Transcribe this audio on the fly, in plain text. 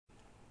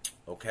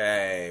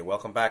Okay,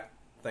 welcome back.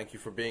 Thank you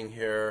for being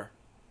here.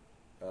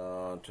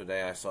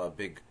 Today I saw a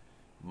big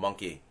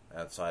monkey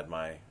outside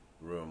my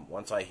room.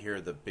 Once I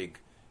hear the big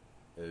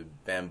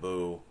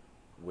bamboo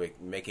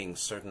making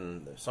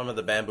some of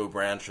the bamboo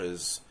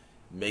branches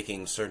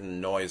making certain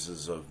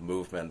noises of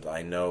movement,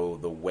 I know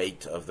the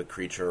weight of the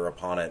creature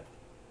upon it.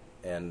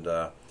 And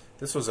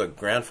this was a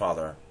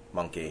grandfather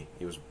monkey.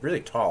 He was really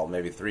tall,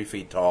 maybe 3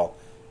 feet tall,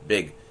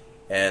 big.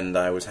 And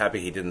I was happy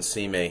he didn't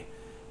see me.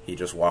 He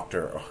just walked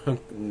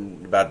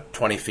about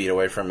 20 feet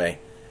away from me,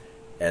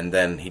 and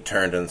then he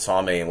turned and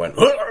saw me and went,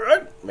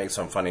 made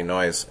some funny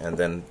noise, and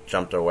then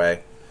jumped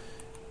away.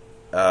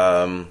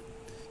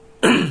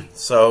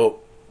 So,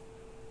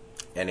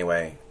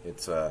 anyway,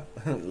 it's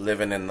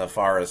living in the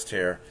forest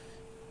here,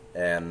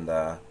 and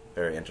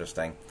very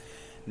interesting.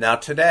 Now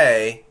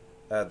today,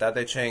 Tao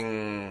Te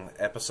Ching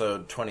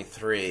episode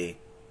 23,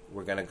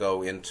 we're going to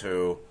go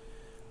into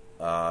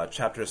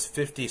chapters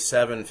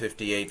 57,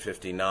 58,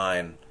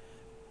 59.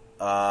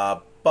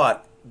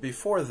 But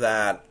before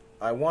that,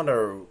 I want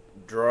to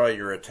draw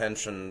your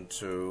attention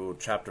to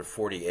chapter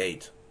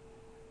 48.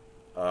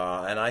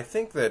 And I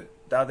think that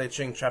Tao Te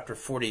Ching chapter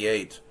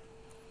 48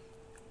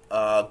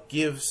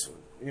 gives,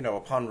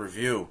 upon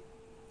review,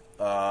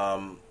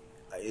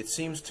 it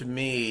seems to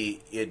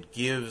me it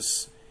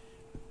gives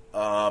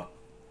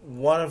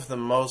one of the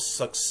most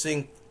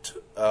succinct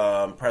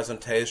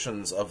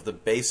presentations of the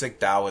basic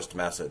Taoist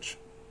message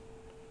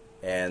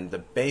and the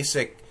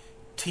basic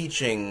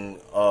teaching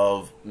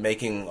of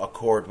making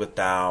accord with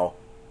Tao,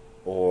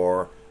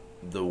 or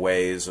the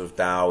ways of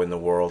Tao in the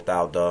world,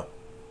 Tao De,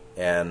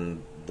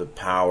 and the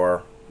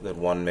power that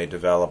one may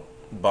develop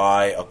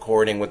by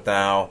according with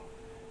Tao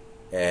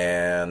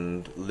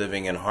and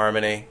living in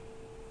harmony.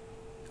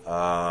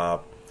 And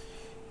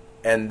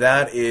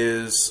that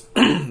is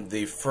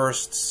the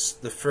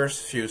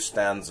first few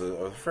stanzas,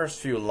 or the first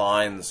few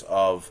lines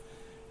of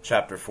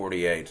chapter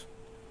 48.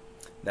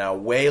 Now,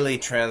 Whaley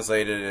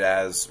translated it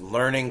as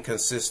learning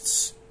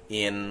consists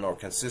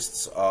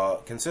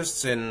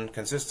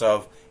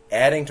of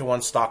adding to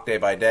one's stock day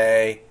by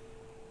day.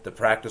 The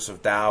practice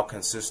of Tao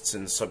consists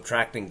in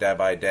subtracting day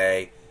by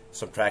day,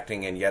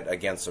 subtracting and yet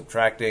again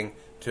subtracting,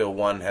 till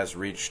one has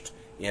reached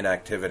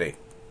inactivity.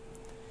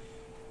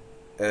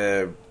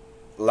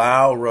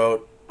 Lao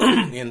wrote,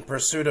 in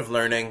pursuit of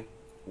learning,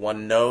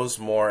 one knows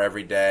more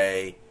every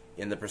day.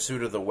 In the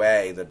pursuit of the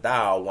way, the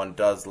Tao, one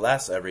does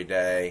less every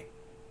day.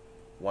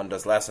 One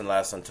does less and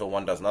less until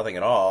one does nothing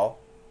at all.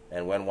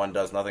 And when one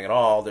does nothing at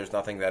all, there's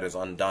nothing that is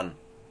undone.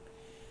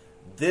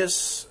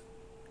 This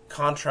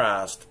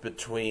contrast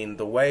between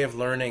the way of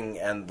learning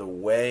and the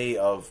way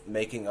of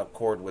making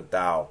accord with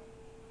Tao,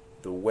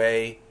 the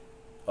way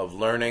of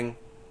learning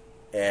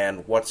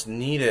and what's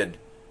needed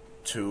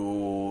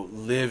to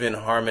live in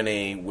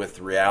harmony with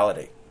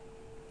reality.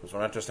 Because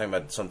we're not just talking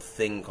about some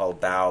thing called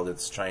Tao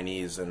that's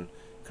Chinese and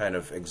kind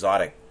of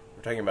exotic.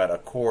 We're talking about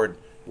accord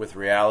with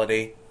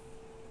reality,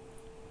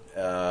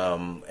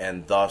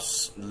 and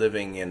thus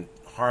living in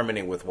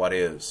harmony with what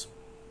is.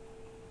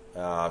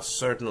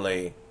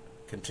 Certainly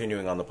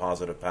continuing on the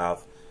positive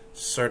path,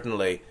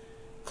 certainly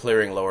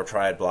clearing lower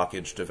triad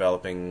blockage,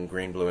 developing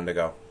green, blue,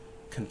 indigo,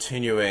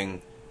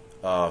 continuing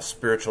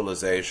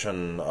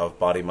spiritualization of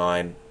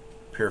body-mind,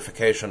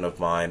 purification of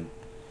mind,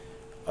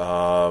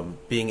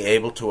 being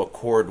able to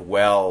accord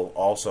well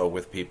also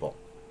with people.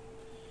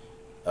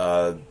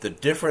 The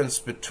difference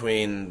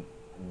between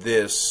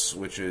this,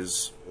 which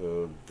is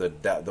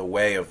the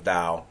way of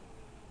Tao,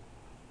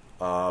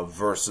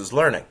 versus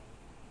learning,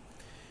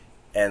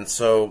 and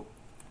so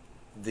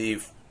the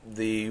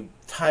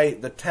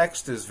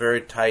text is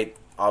very tight,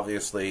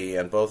 obviously,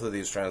 and both of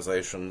these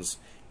translations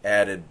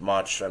added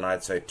much, and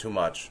I'd say too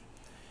much.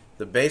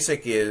 The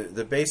basic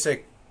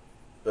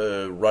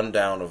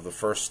rundown of the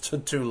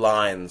first two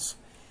lines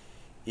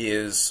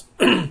is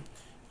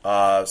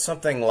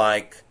something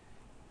like,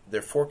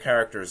 they're 4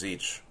 characters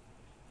each.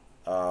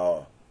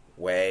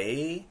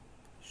 Wei,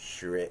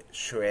 shui,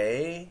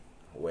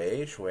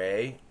 wei,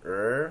 shui,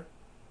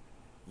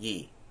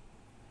 yi.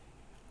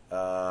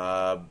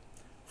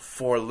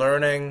 For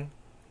learning,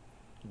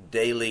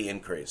 daily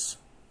increase.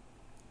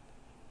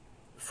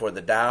 For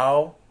the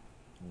Tao,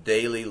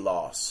 daily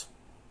loss.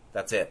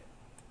 That's it.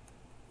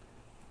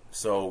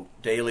 So,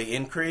 daily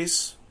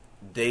increase,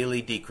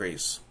 daily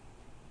decrease.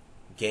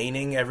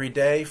 Gaining every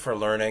day for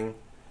learning,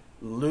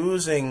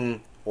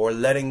 losing or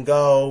letting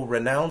go,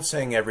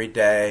 renouncing every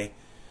day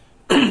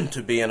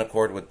to be in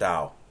accord with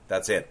Tao.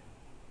 That's it.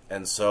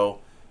 And so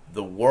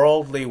the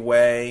worldly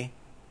way,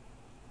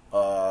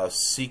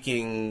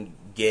 seeking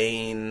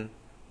gain,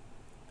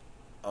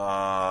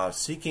 the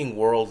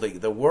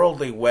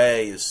worldly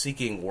way is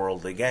seeking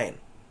worldly gain.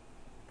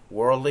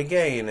 Worldly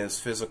gain is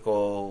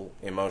physical,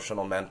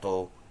 emotional,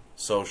 mental,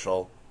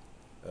 social,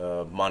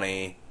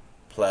 money,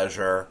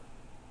 pleasure,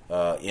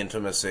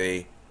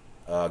 intimacy,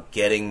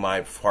 getting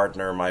my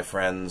partner, my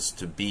friends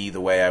to be the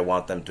way I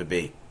want them to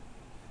be.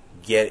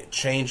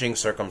 Changing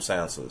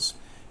circumstances.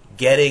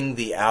 Getting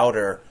the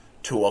outer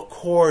to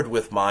accord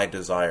with my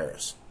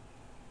desires.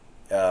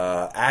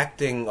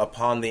 acting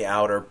upon the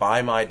outer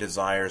by my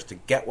desires to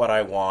get what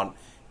I want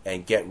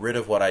and get rid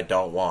of what I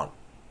don't want.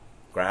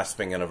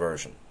 Grasping and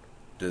aversion,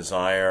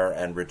 desire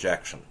and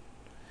rejection.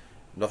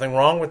 Nothing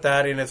wrong with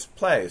that in its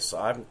place,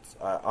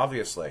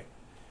 obviously.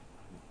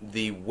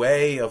 The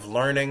way of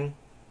learning,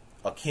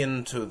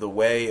 akin to the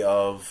way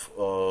of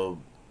the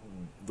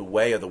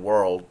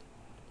world,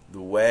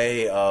 the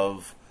way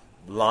of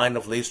line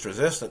of least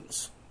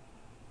resistance,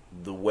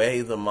 the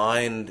way the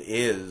mind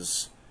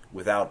is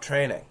without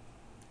training,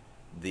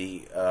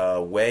 the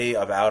way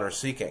of outer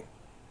seeking,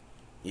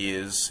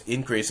 is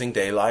increasing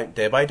day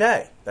by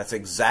day. That's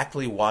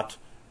exactly what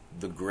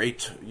the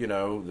great,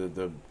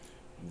 the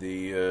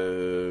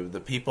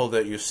people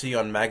that you see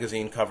on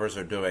magazine covers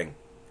are doing.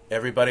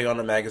 Everybody on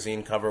a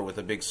magazine cover with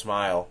a big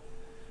smile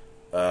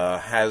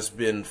has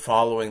been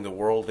following the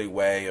worldly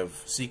way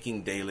of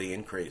seeking daily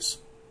increase.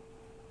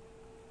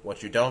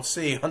 What you don't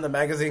see on the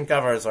magazine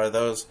covers are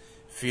those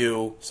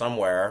few,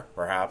 somewhere,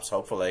 perhaps,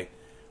 hopefully,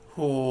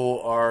 who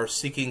are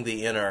seeking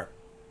the inner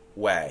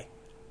way,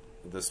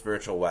 the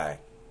spiritual way,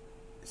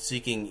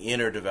 seeking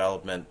inner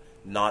development,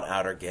 not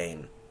outer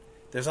gain.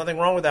 There's nothing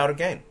wrong with outer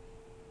gain,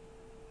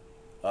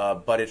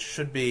 but it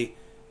should be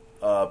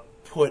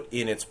put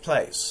in its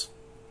place,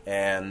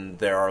 and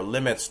there are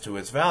limits to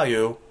its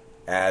value.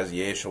 As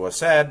Yeshua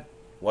said,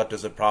 what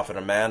does it profit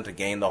a man to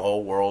gain the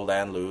whole world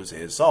and lose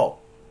his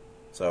soul?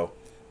 So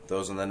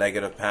those in the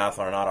negative path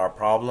are not our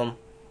problem.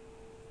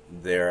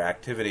 Their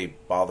activity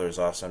bothers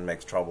us and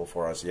makes trouble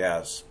for us,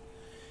 yes.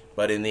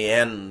 But in the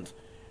end,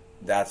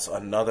 that's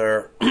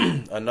another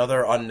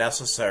another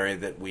unnecessary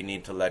that we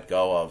need to let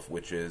go of,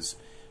 which is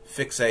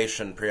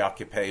fixation,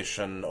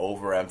 preoccupation,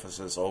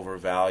 overemphasis,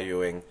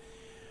 overvaluing,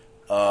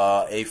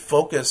 a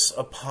focus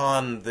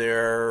upon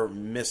their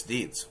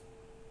misdeeds.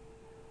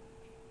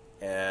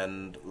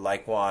 And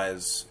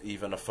likewise,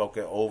 even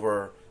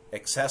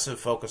excessive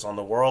focus on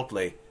the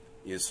worldly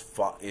is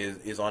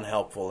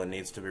unhelpful and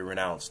needs to be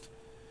renounced.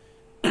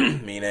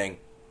 Meaning,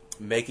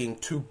 making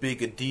too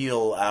big a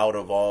deal out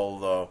of all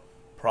the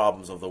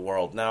problems of the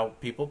world. Now,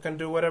 people can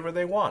do whatever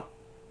they want,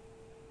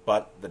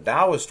 but the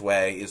Taoist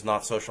way is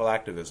not social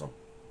activism.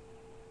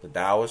 The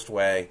Taoist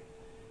way,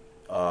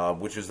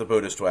 which is the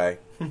Buddhist way,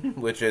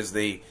 which is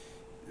the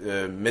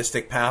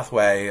mystic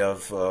pathway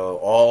of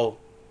all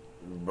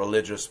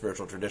religious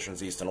spiritual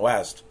traditions, East and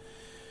West,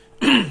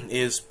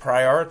 is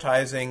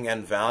prioritizing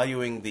and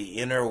valuing the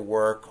inner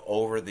work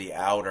over the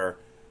outer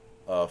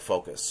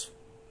focus.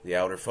 The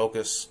outer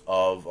focus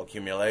of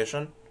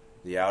accumulation,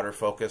 the outer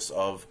focus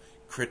of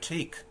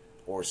critique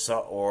or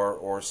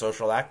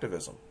social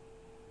activism.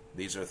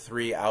 These are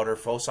three outer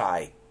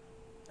foci,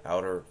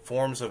 outer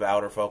forms of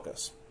outer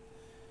focus.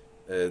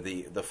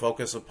 The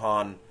focus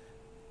upon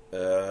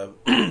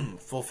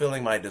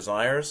fulfilling my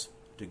desires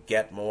to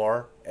get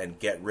more and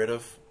get rid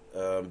of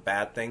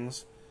bad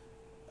things,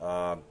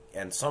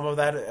 and some of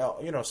that,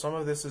 some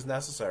of this is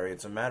necessary.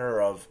 It's a matter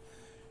of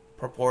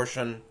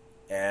proportion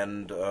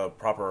and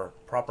proper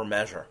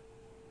measure.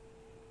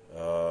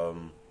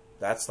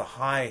 That's the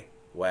high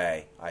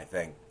way, I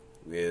think,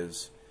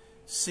 is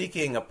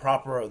seeking the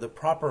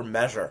proper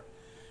measure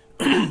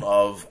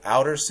of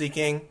outer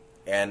seeking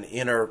and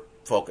inner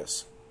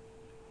focus.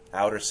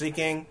 Outer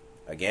seeking,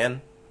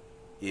 again,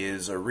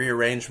 is a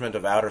rearrangement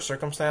of outer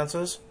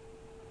circumstances,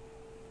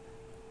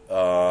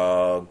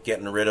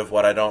 getting rid of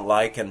what I don't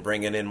like and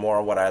bringing in more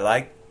of what I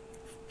like,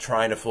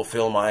 trying to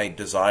fulfill my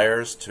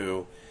desires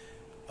to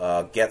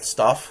get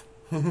stuff,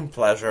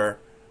 pleasure,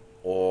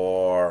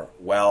 or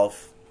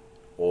wealth,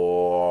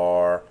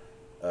 or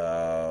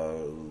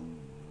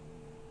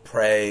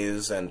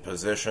praise and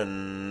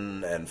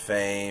position and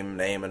fame,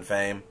 name and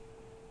fame,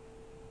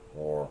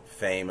 or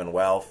fame and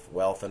wealth,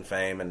 wealth and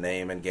fame and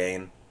name and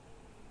gain.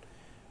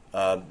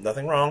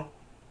 Nothing wrong,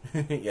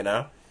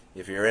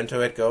 If you're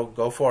into it,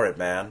 go for it,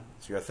 man.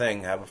 It's your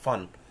thing. Have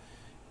fun.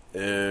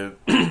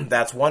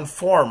 That's one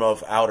form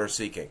of outer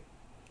seeking.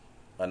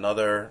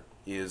 Another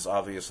is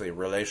obviously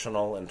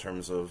relational in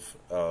terms of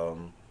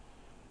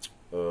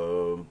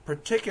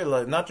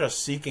particular, not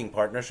just seeking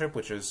partnership,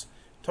 which is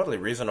totally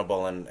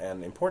reasonable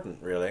and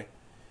important, really,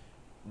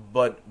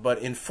 but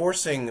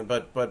enforcing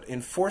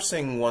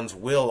one's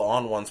will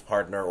on one's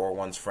partner or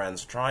one's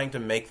friends, trying to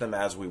make them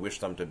as we wish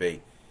them to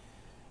be.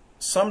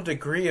 Some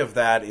degree of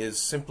that is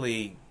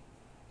simply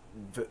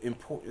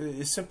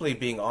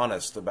being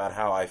honest about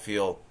how I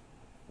feel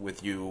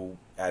with you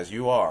as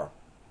you are.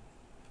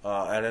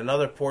 And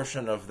another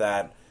portion of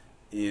that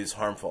is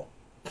harmful.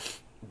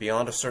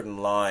 Beyond a certain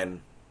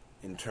line,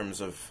 in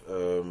terms of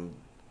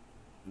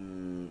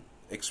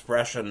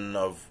expression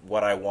of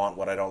what I want,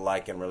 what I don't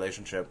like in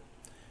relationship,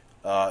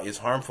 is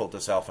harmful to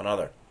self and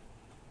other.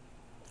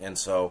 And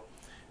so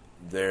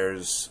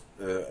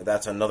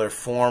that's another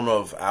form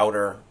of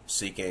outer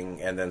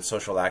seeking, and then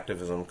social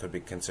activism could be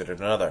considered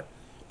another,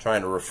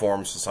 trying to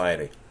reform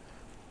society.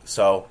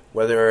 So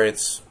whether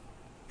it's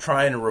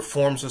trying to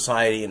reform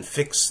society and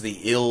fix the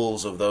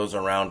ills of those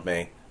around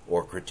me,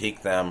 or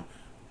critique them,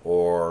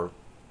 or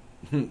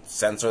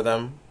censor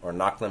them, or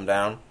knock them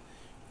down,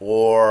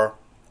 or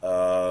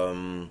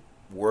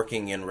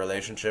working in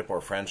relationship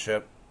or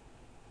friendship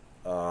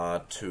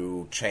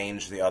to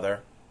change the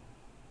other,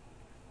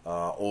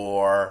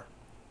 or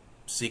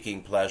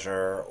seeking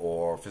pleasure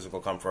or physical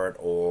comfort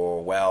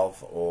or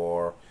wealth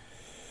or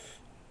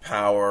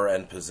power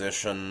and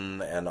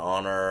position and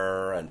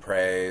honor and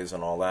praise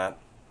and all that,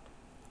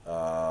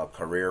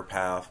 career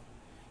path.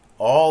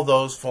 All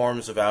those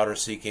forms of outer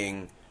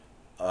seeking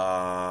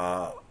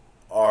are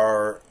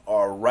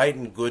right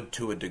and good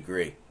to a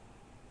degree,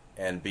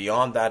 and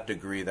beyond that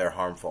degree they're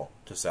harmful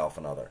to self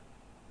and other.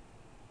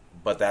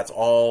 But that's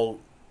all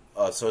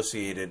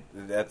associated,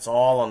 that's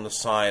all on the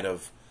side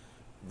of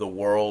the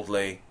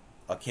worldly,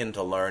 akin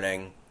to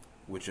learning,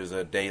 which is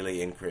a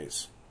daily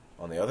increase.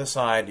 On the other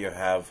side, you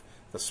have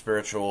the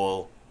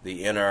spiritual,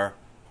 the inner,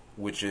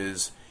 which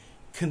is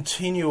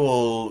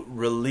continual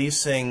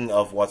releasing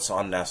of what's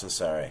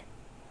unnecessary.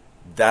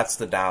 That's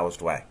the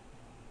Taoist way.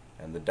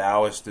 And the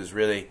Taoist is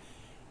really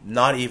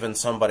not even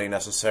somebody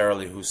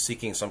necessarily who's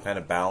seeking some kind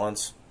of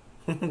balance.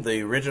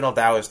 The original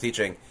Taoist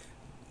teaching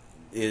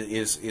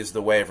is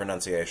the way of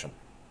renunciation.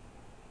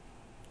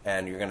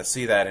 And you're going to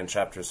see that in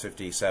chapters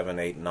 57,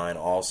 8, and 9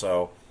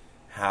 also,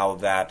 how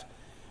that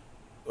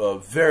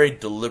very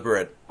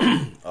deliberate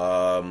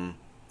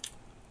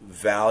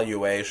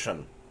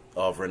valuation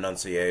of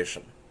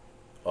renunciation,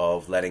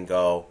 of letting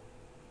go,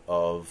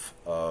 of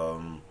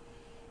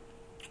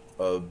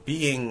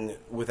being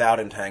without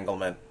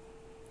entanglement,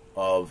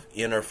 of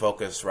inner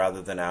focus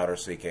rather than outer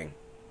seeking,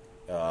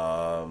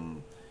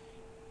 how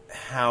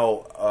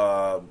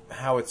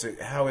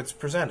it's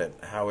presented,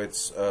 how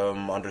it's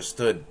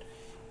understood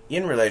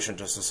in relation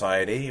to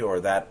society, or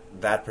that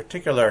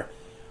particular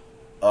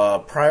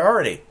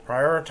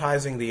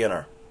prioritizing the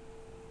inner,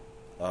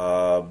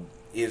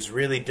 is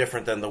really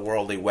different than the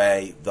worldly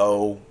way,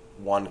 though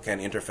one can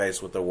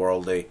interface with the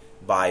worldly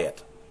by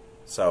it.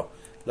 So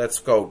let's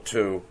go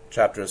to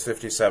chapters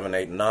 57,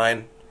 8, and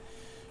 9.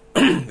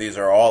 These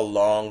are all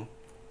long.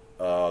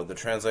 The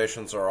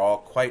translations are all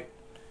quite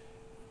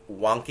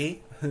wonky,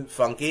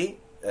 funky,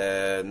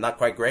 not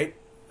quite great,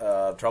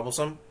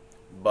 troublesome,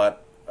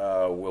 but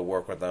we'll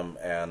work with them.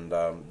 And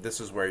this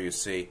is where you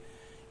see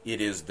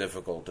it is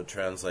difficult to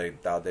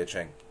translate Tao Te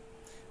Ching.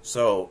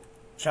 So,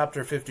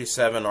 chapter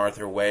 57,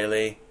 Arthur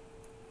Waley.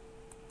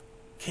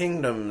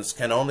 Kingdoms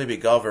can only be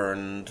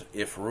governed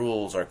if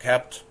rules are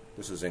kept.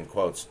 This is in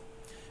quotes.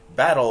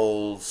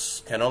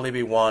 Battles can only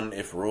be won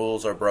if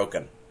rules are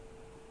broken.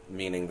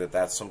 Meaning that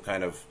that's some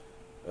kind of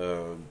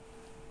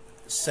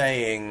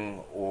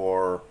saying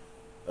or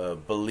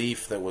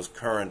belief that was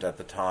current at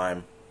the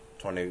time,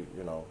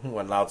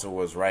 when Lao Tzu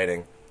was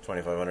writing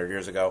 2,500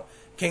 years ago.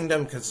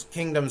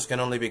 Kingdoms can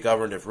only be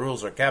governed if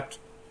rules are kept.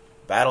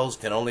 Battles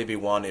can only be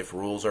won if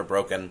rules are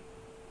broken.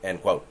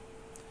 End quote.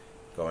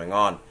 Going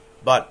on.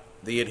 But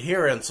the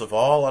adherents of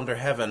all under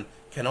heaven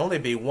can only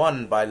be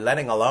won by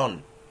letting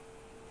alone.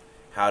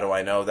 How do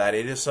I know that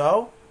it is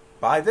so?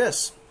 By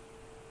this.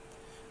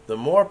 The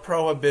more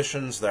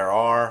prohibitions there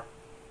are,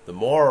 the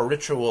more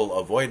ritual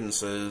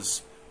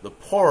avoidances, the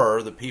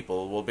poorer the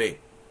people will be.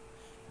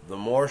 The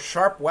more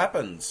sharp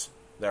weapons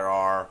there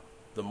are,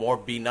 the more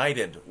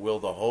benighted will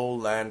the whole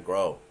land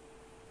grow.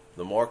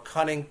 The more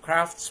cunning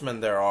craftsmen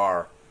there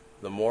are,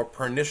 the more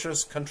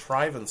pernicious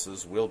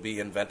contrivances will be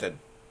invented.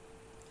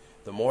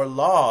 The more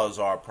laws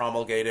are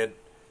promulgated,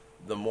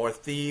 the more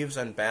thieves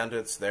and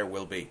bandits there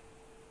will be.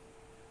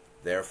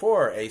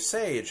 Therefore a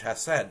sage has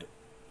said,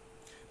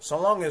 so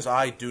long as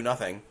I do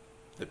nothing,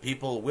 the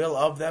people will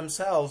of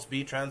themselves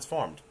be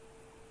transformed.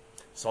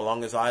 So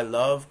long as I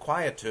love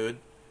quietude,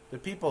 the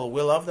people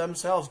will of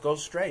themselves go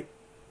straight.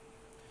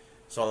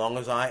 So long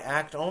as I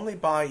act only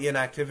by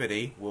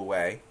inactivity, Wu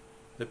Wei,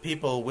 the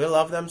people will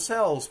of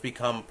themselves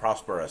become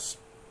prosperous.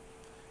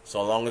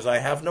 So long as I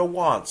have no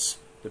wants,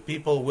 the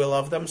people will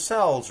of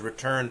themselves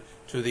return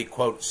to the,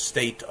 quote,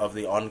 state of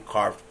the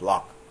uncarved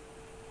block.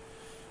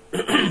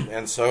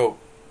 And so,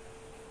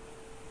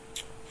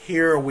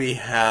 here we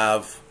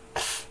have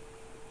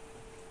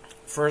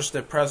first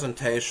a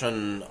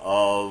presentation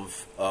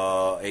of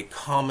a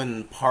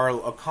common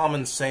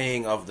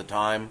saying of the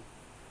time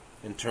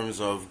in terms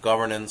of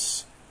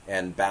governance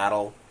and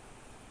battle,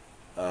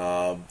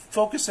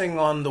 focusing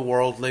on the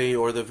worldly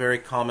or the very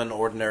common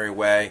ordinary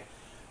way.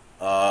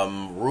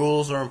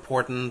 Rules are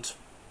important,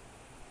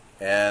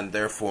 and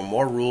therefore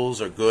more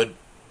rules are good,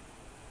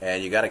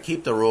 and you got to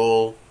keep the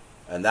rule,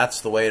 and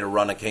that's the way to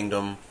run a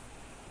kingdom.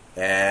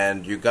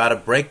 And you got to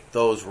break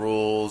those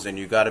rules, and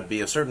you got to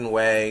be a certain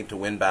way to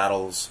win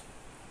battles.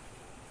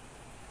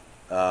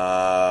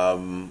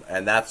 And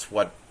that's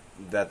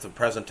a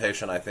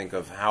presentation, I think,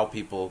 of how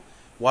people,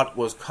 what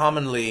was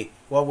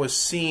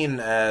seen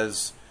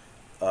as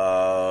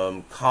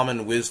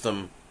common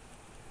wisdom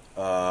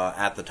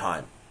at the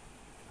time,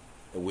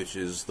 which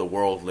is the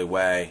worldly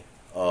way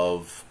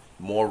of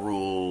more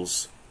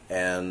rules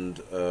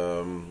and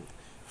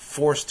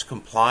forced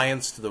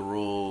compliance to the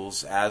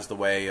rules as the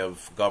way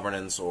of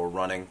governance or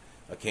running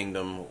a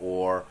kingdom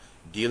or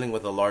dealing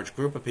with a large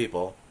group of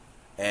people.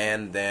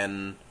 And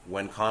then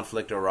when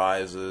conflict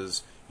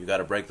arises, You got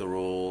to break the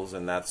rules,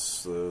 and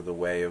that's the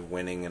way of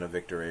winning in a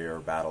victory or a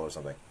battle or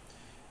something.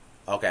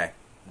 Okay,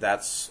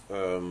 that's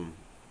the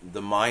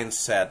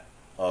mindset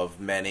of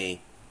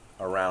many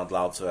around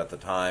Lao Tzu at the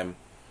time.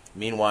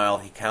 Meanwhile,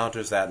 he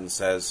counters that and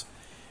says,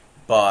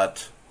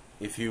 but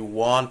if you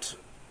want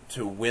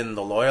to win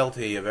the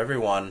loyalty of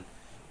everyone,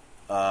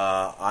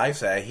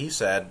 he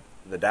said,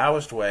 the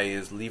Taoist way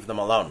is leave them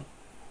alone.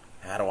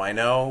 How do I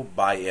know?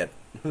 By it.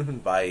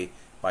 by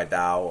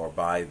Tao, or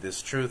by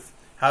this truth.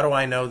 How do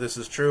I know this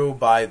is true?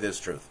 By this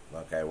truth.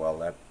 Okay, well,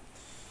 that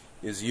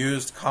is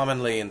used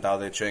commonly in Tao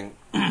Te Ching.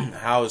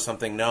 How is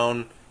something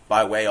known?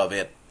 By way of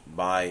it.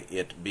 By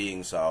it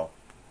being so.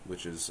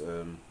 Which is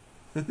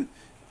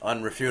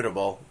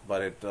unrefutable,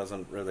 but it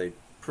doesn't really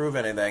prove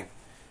anything.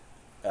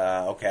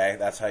 Okay,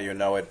 that's how you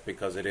know it,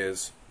 because it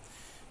is.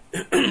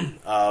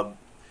 And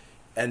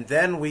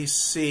then we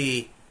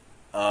see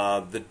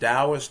the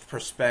Taoist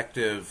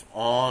perspective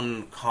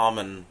on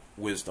common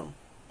wisdom,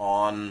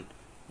 on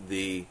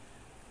the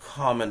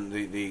common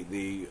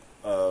the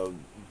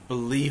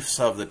beliefs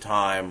of the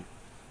time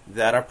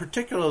that are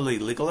particularly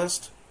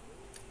legalist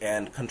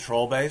and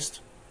control-based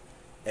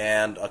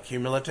and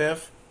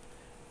accumulative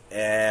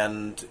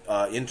and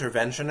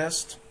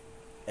interventionist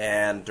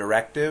and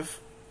directive,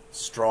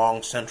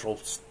 strong central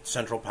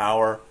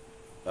power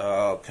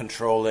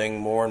controlling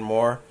more and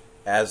more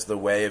as the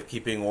way of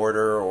keeping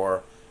order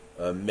or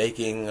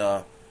making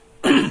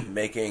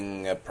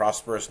making a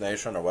prosperous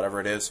nation or whatever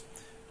it is.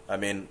 I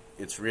mean,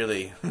 it's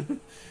really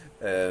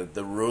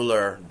the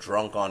ruler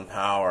drunk on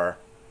power,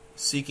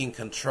 seeking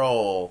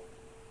control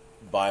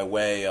by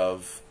way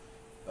of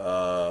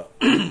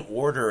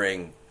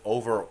ordering,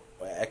 over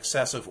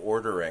excessive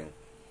ordering,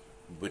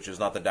 which is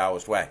not the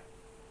Taoist way.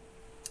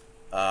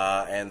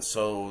 And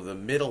so the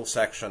middle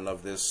section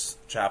of this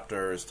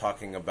chapter is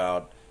talking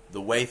about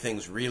the way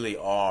things really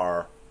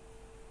are,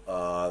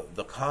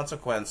 the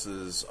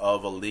consequences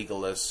of a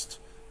legalist,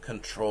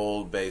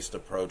 control-based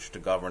approach to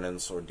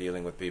governance or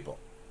dealing with people.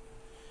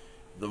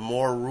 The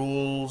more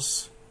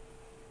rules,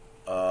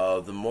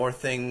 the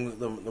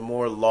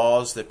more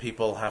laws that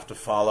people have to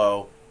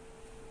follow,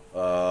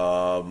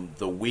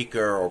 the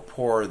weaker or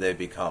poorer they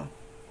become.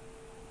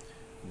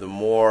 The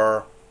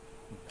more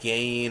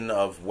gain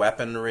of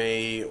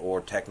weaponry or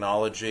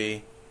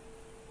technology,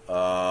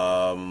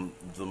 the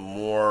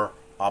more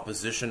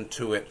opposition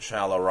to it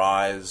shall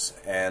arise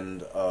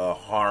and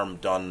harm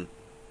done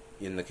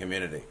in the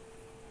community.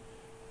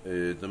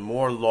 The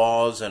more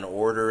laws and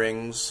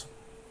orderings,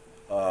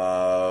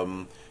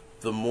 the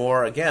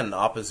more, again,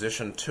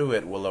 opposition to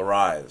it will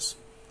arise.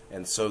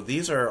 And so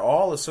these are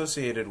all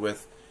associated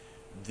with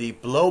the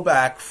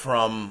blowback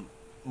from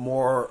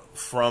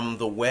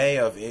the way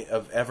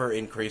of ever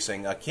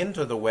increasing, akin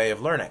to the way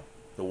of learning,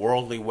 the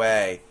worldly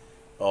way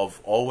of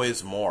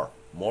always more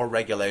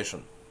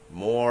regulation,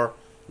 more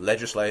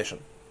legislation,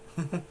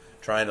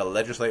 trying to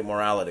legislate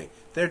morality.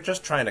 They're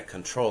just trying to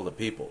control the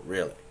people,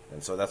 really.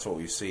 And so that's what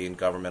we see in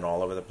government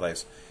all over the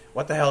place.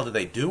 What the hell do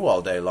they do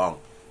all day long?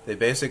 They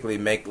basically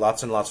make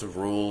lots and lots of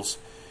rules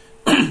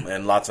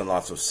and lots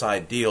of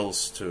side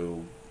deals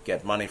to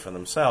get money for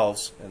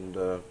themselves, and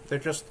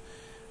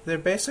they're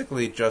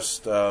basically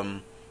just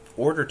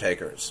order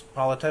takers.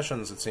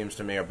 Politicians, it seems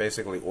to me, are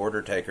basically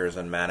order takers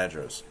and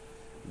managers.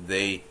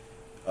 They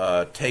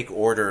take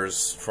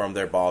orders from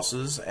their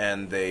bosses,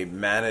 and they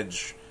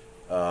manage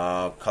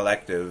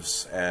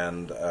collectives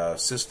and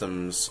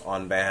systems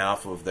on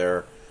behalf of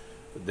their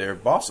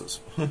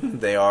bosses.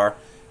 They are,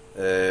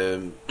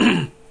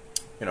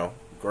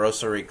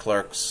 grocery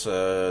clerks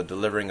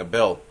delivering a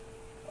bill.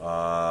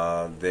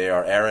 They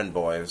are errand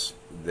boys.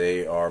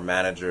 They are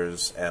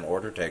managers and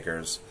order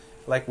takers,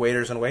 like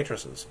waiters and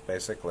waitresses,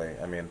 basically.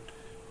 I mean,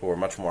 who are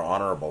much more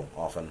honorable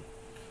often.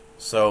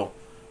 So,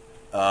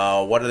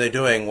 what are they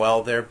doing?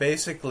 Well, they're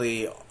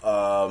basically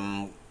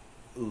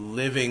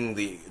living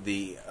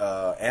the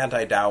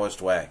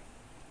anti-Taoist way,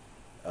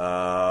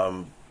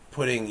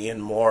 putting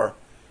in more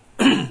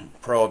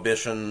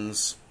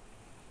prohibitions,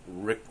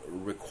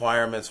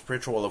 requirements.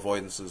 Ritual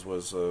avoidances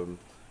was,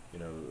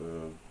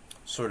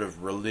 sort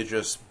of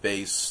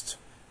religious-based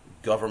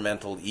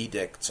governmental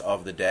edicts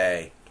of the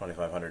day,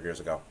 2,500 years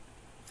ago.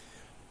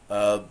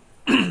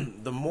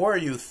 The more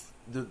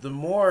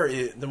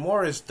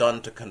is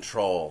done to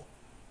control,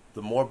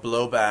 the more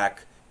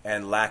blowback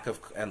and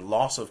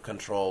loss of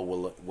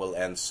control will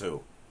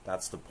ensue.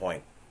 That's the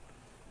point.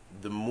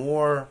 The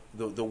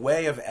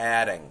way of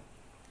adding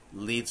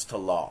leads to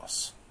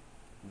loss.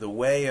 The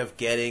way of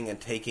getting and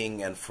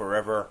taking and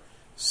forever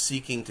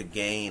seeking to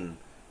gain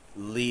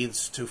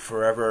leads to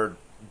forever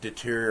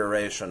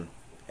deterioration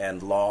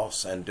and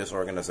loss and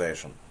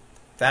disorganization.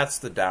 That's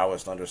the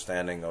Taoist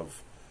understanding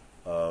of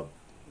the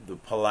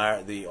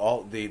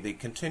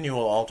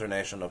continual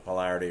alternation of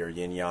polarity, or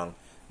yin-yang.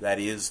 That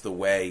is the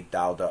way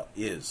Tao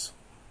is.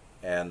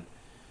 And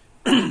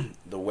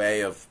the way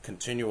of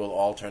continual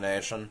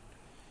alternation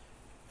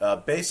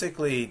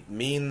basically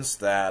means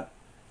that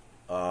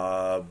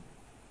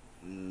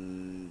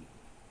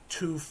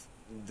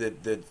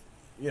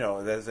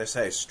as they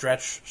say,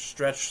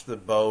 stretch the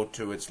bow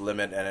to its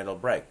limit and it'll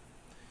break.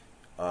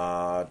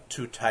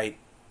 Too tight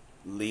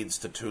leads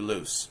to too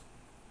loose,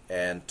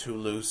 and too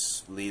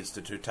loose leads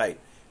to too tight.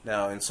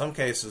 Now, in some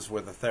cases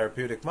with a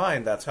therapeutic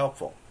mind, that's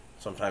helpful.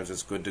 Sometimes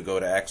it's good to go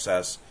to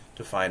excess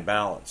to find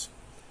balance.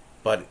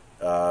 But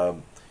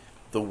the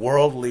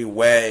worldly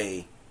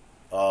way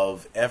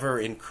of ever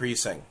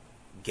increasing,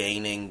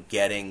 gaining,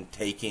 getting,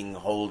 taking,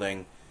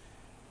 holding,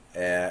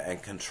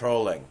 and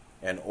controlling,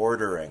 and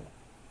ordering,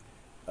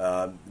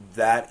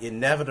 that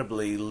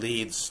inevitably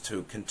leads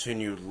to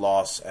continued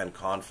loss and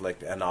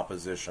conflict and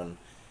opposition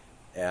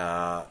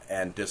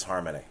and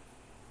disharmony.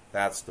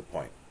 That's the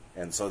point.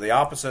 And so the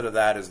opposite of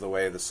that is the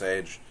way of the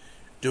sage,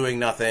 doing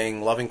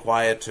nothing, loving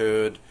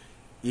quietude,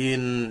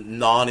 in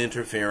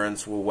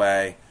non-interference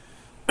way.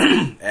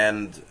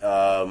 And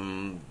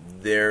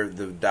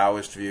the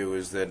Taoist view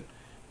is that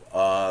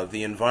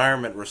the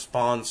environment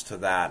responds to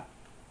that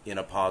in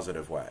a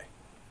positive way.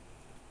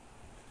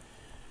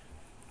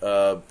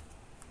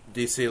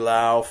 D.C.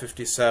 Lau,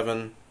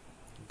 57,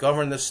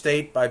 govern the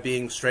state by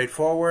being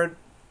straightforward,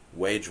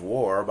 wage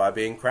war by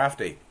being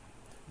crafty,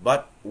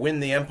 but win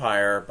the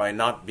empire by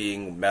not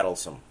being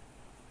meddlesome.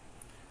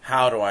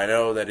 How do I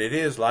know that it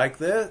is like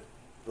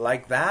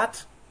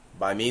that?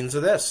 By means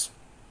of this.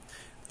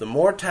 The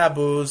more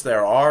taboos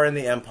there are in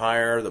the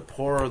empire, the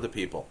poorer the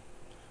people.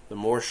 The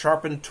more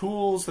sharpened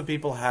tools the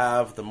people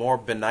have, the more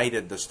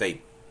benighted the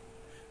state.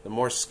 The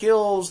more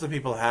skills the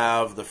people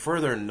have, the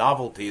further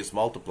novelties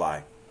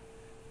multiply.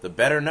 The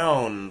better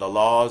known the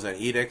laws and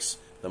edicts,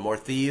 the more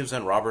thieves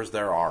and robbers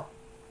there are.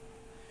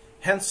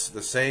 Hence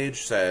the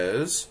sage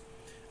says,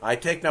 I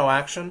take no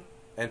action,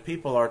 and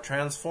people are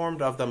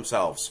transformed of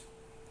themselves.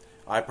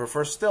 I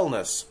prefer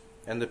stillness,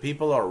 and the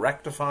people are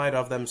rectified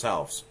of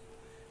themselves.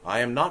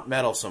 I am not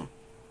meddlesome,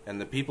 and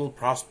the people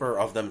prosper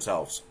of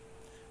themselves.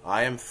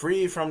 I am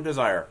free from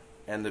desire,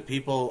 and the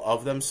people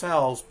of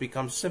themselves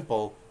become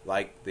simple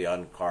like the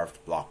uncarved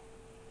block.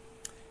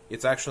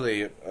 It's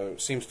actually,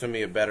 seems to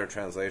me, a better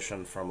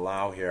translation from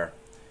Lau here.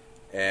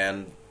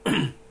 And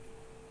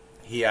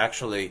he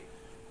actually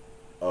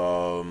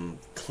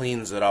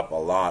cleans it up a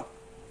lot,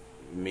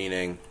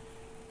 meaning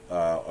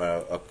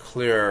a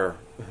clear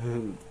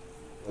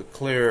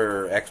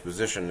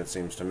exposition, it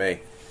seems to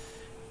me.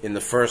 In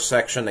the first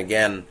section,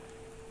 again,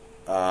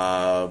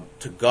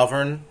 to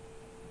govern,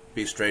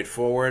 be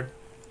straightforward,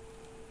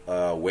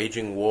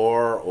 waging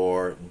war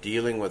or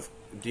dealing with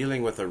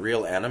a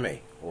real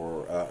enemy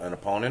or an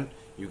opponent,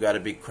 you got to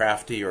be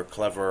crafty or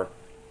clever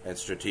and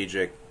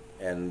strategic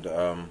and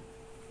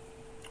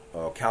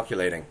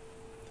calculating.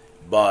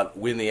 But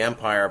win the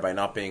empire by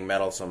not being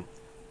meddlesome,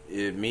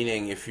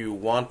 meaning if you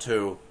want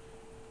to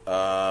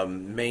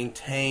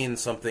maintain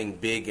something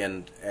big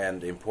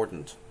and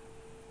important,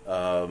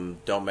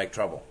 don't make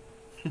trouble.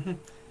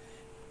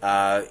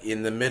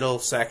 In the middle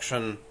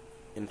section,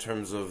 in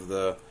terms of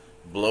the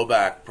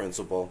blowback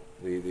principle,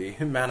 the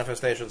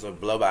manifestations of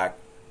blowback,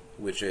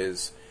 which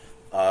is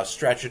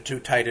stretch it too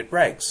tight it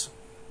breaks,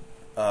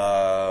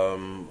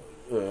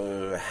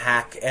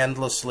 hack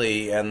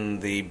endlessly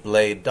and the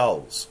blade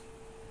dulls.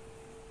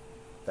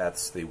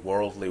 That's the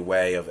worldly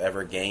way of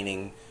ever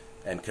gaining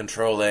and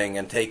controlling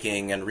and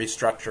taking and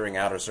restructuring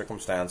outer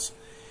circumstance.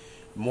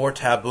 More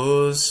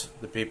taboos,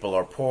 the people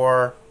are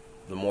poor.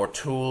 The more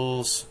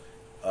tools,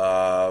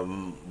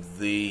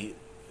 the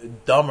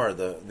dumber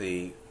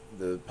the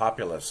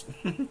populace.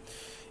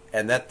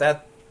 And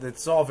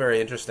that's all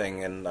very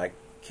interesting, and I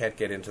can't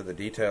get into the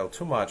detail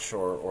too much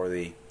or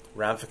the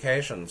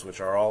ramifications, which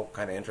are all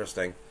kind of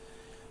interesting.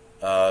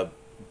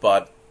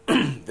 But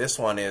this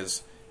one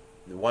is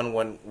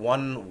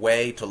one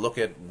way to look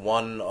at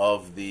one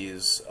of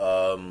these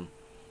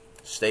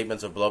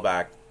statements of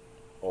blowback,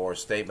 or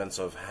statements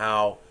of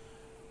how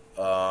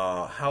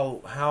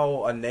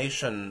a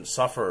nation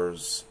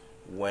suffers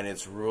when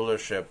its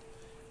rulership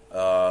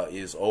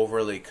is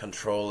overly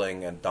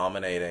controlling and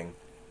dominating,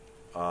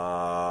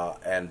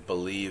 and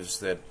believes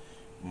that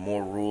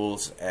more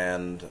rules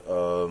and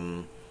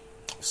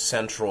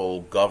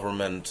central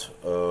government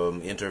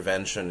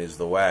intervention is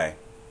the way,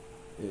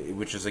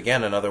 which is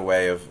again another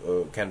way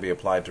of can be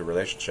applied to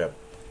relationship.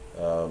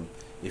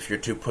 If you're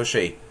too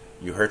pushy,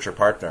 you hurt your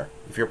partner.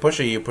 If you're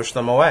pushy, you push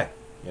them away.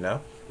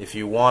 If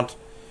you want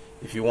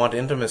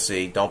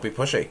intimacy, don't be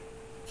pushy.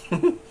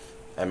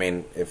 I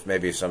mean, if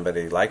maybe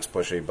somebody likes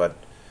pushy, but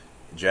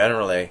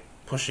generally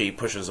pushy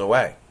pushes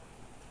away,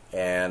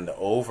 and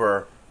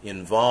over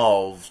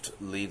involved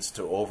leads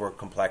to over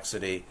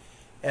complexity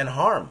and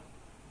harm,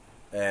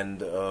 and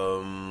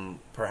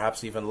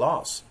perhaps even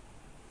loss.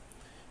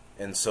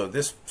 And so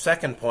this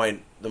second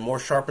point, the more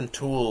sharpened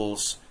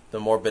tools, the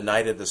more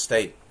benighted the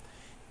state.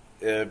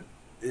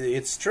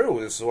 It's true.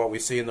 This is what we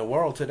see in the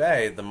world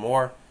today. The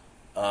more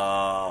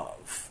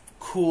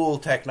cool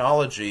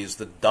technologies,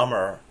 the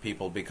dumber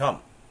people become.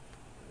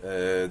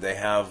 They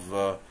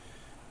have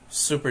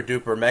super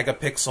duper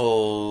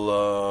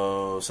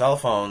megapixel cell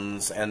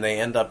phones, and they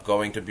end up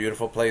going to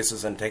beautiful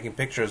places and taking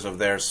pictures of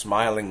their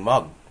smiling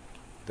mug,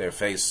 their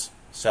face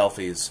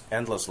selfies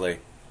endlessly,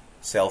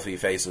 selfie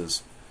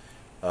faces.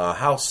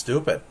 How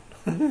stupid.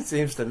 It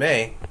seems to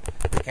me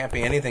there can't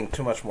be anything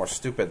too much more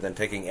stupid than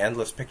taking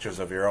endless pictures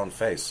of your own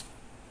face.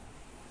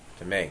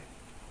 To me.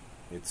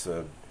 It's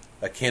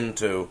akin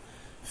to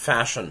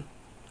fashion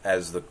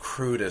as the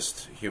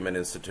crudest human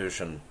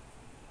institution.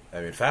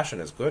 I mean, fashion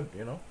is good,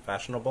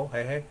 fashionable,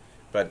 hey.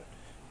 But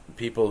the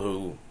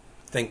people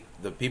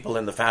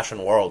in the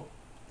fashion world,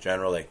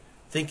 generally,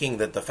 thinking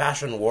that the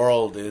fashion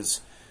world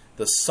is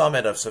the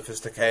summit of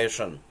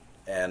sophistication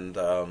and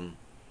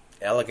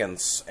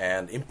elegance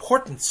and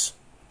importance.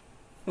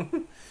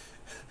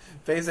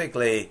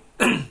 Basically,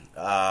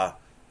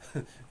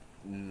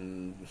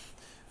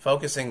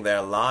 focusing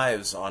their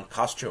lives on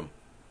costume,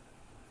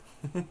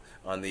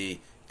 on the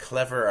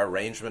clever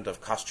arrangement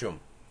of costume.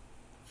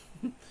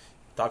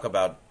 Talk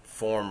about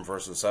form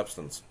versus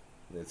substance.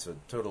 It's a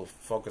total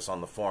focus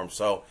on the form.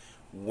 So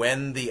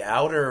when the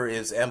outer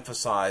is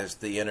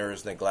emphasized, the inner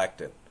is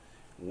neglected.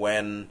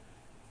 When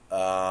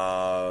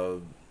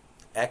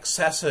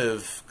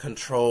excessive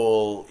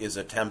control is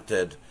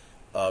attempted,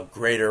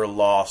 greater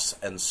loss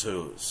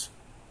ensues.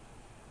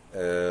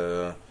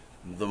 The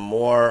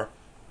more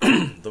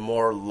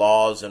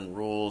laws and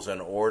rules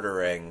and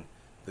ordering,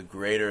 the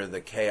greater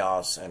the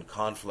chaos and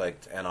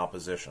conflict and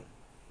opposition.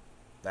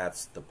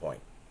 That's the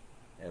point.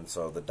 And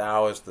so the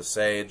Taoist, the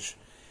sage,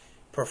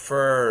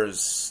 prefers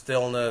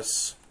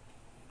stillness,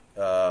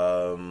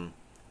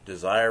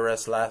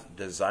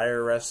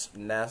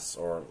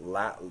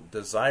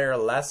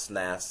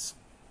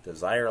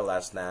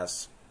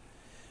 desirelessness,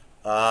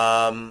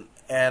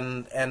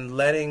 and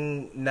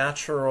letting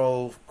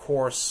natural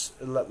course,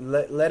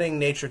 letting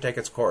nature take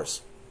its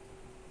course.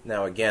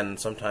 Now, again,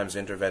 sometimes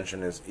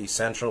intervention is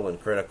essential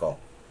and critical,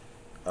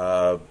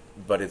 but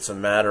it's a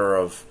matter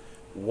of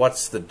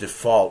what's the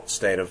default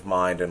state of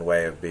mind and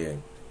way of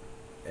being.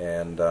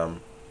 And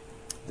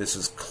this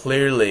is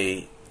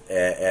clearly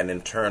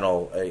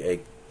a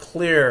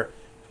clear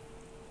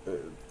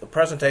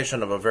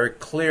presentation of a very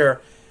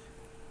clear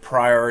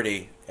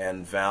priority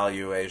and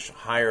valuation,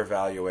 higher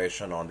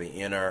valuation on the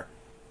inner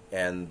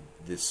and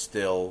the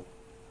still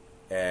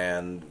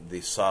and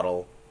the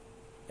subtle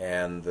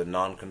and the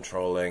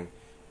non-controlling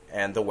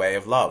and the way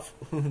of love.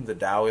 The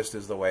Taoist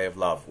is the way of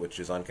love, which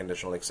is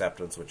unconditional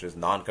acceptance, which is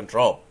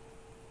non-control.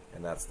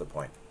 And that's the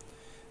point.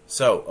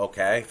 So,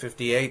 okay,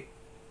 58.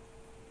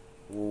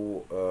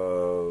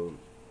 Lao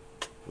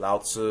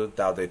Tzu,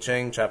 Tao Te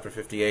Ching, chapter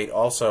 58,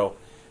 also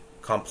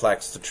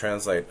complex to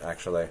translate,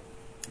 actually,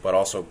 but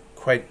also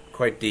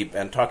quite deep,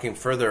 and talking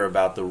further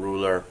about the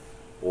ruler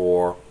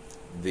or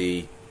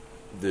the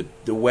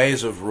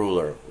ways of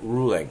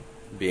ruling,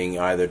 being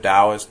either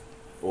Taoist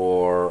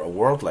or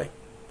worldly.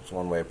 That's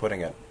one way of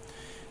putting it.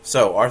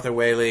 So, Arthur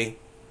Waley,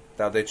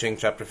 Tao Te Ching,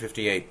 chapter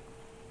 58.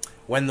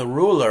 When the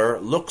ruler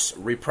looks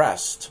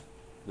repressed,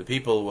 the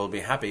people will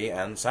be happy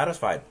and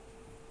satisfied.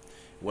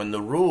 When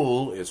the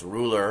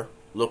ruler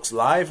looks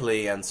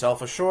lively and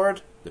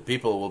self-assured, the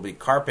people will be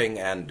carping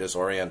and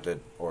disoriented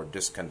or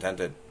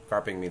discontented.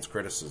 Carping means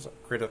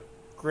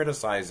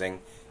criticizing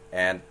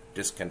and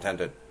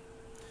discontented.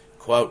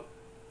 Quote,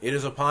 "It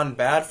is upon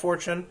bad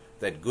fortune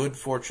that good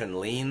fortune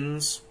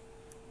leans,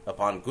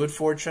 upon good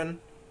fortune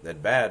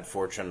that bad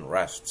fortune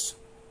rests."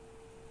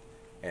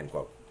 End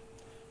quote.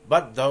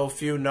 But though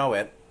few know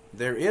it,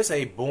 there is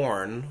a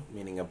bourne,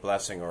 meaning a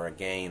blessing or a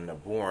gain, a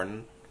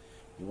bourne,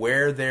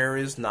 where there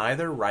is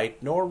neither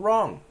right nor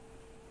wrong.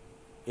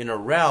 In a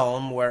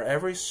realm where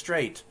every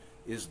straight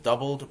is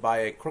doubled by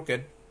a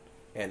crooked,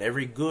 and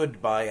every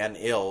good by an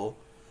ill,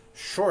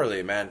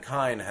 surely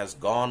mankind has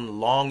gone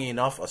long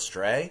enough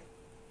astray.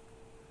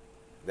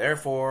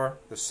 Therefore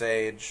the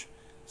sage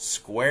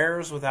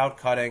squares without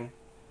cutting,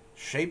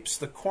 shapes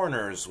the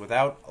corners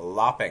without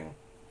lopping,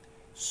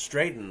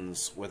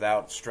 straightens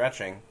without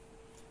stretching,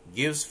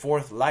 gives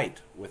forth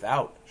light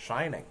without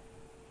shining.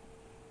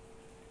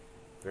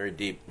 Very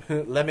deep.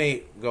 Let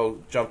me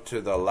jump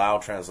to the Lao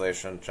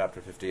translation,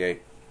 chapter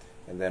 58,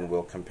 and then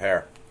we'll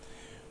compare.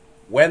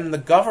 When the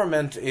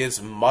government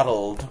is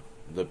muddled,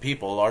 the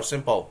people are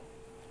simple.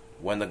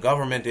 When the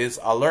government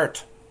is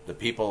alert, the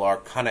people are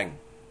cunning.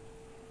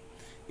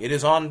 It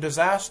is on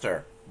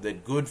disaster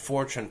that good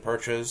fortune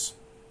perches.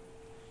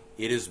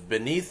 It is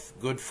beneath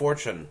good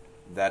fortune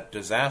that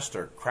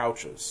disaster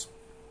crouches.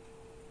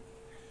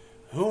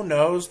 Who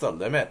knows the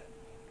limit?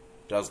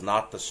 Does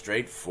not the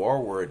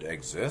straightforward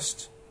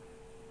exist?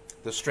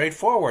 The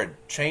straightforward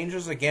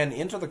changes again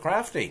into the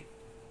crafty,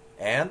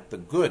 and the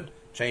good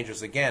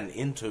changes again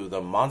into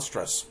the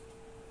monstrous.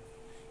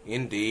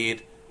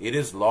 Indeed, it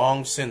is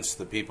long since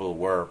the people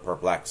were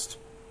perplexed.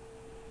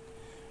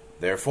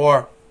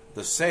 Therefore,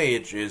 the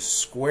sage is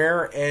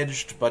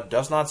square-edged but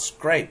does not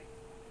scrape,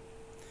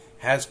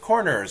 has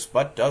corners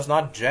but does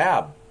not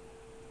jab,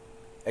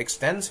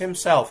 extends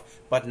himself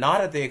but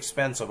not at the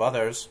expense of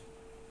others,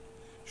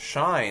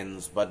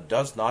 shines but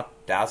does not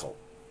dazzle.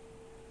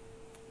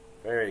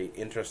 Very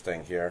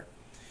interesting here.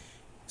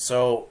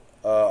 So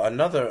a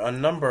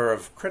number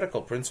of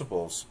critical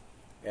principles,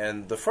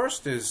 and the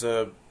first is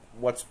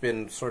what's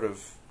been sort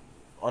of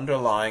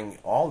underlying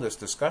all this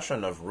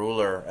discussion of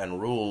ruler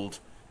and ruled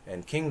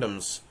and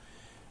kingdoms,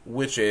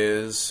 which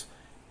is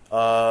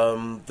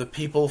the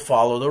people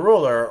follow the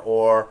ruler,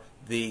 or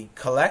the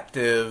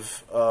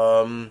collective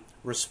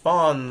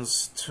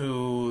responds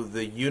to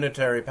the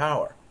unitary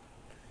power,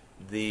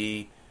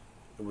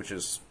 which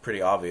is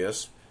pretty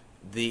obvious.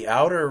 The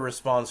outer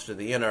responds to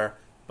the inner,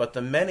 but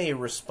the many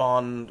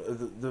respond.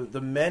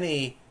 The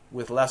many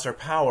with lesser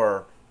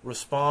power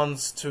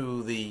responds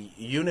to the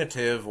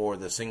unitive or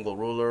the single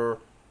ruler,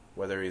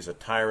 whether he's a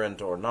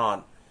tyrant or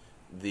not,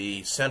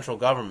 the central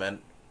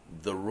government,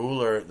 the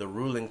ruler, the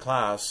ruling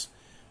class.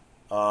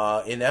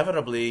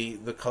 Inevitably,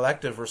 the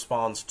collective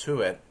responds to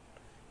it,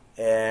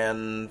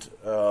 and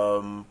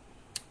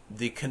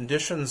the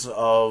conditions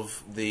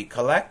of the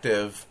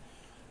collective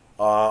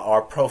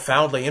are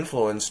profoundly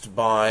influenced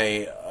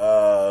by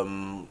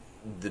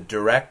the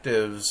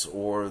directives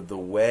or the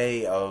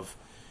way of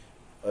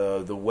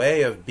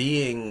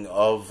being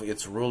of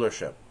its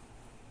rulership.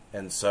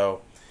 And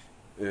so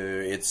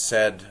it's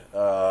said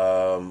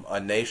a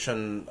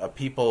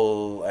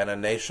people and a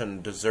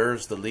nation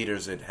deserves the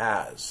leaders it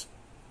has.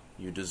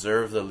 You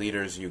deserve the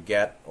leaders you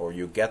get, or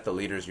you get the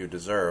leaders you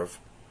deserve.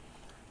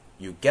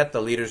 You get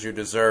the leaders you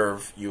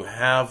deserve. You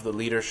have the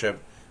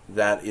leadership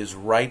that is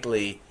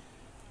rightly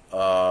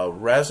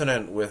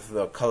resonant with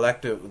the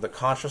collective, the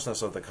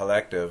consciousness of the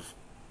collective.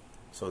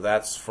 So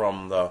that's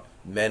from the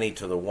many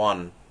to the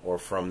one, or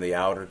from the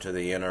outer to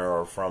the inner,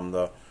 or from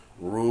the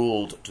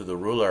ruled to the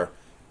ruler.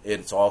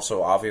 It's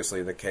also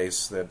obviously the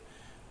case that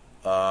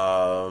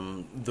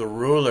the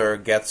ruler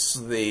gets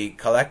the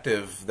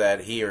collective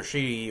that he or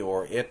she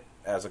or it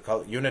as a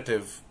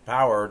unitive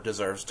power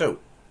deserves too.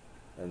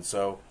 And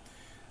so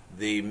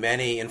the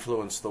many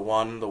influence the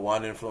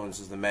one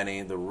influences the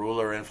many, the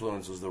ruler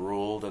influences the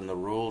ruled, and the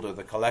ruled or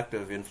the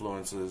collective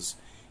influences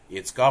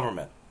its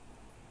government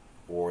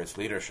or its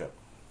leadership.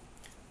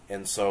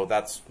 And so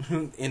that's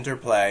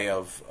interplay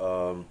of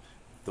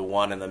the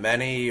one and the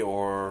many,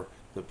 or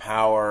the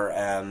power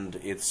and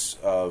its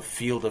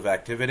field of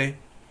activity.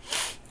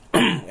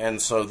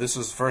 And so this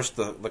is first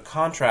the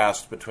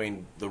contrast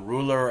between the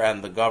ruler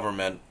and the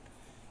government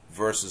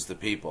versus the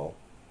people.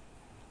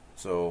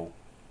 So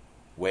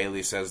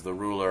Whaley says the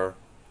ruler,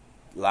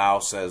 Lau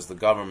says the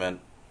government,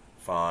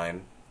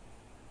 fine,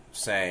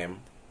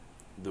 same.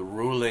 The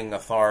ruling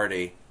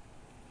authority,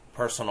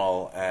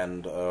 personal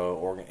and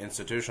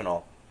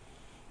institutional,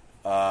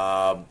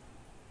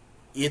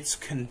 its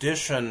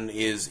condition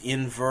is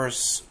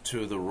inverse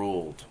to the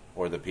ruled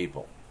or the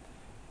people.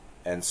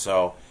 And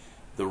so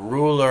the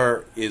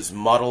ruler is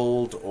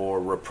muddled or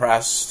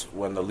repressed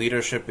when the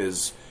leadership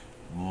is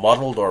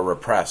muddled or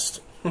repressed.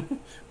 What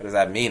does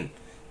that mean?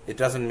 It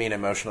doesn't mean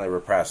emotionally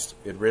repressed.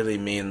 It really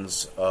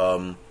means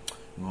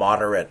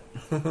moderate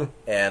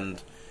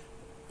and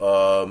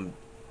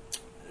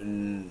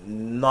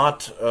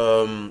not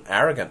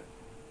arrogant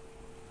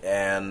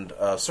and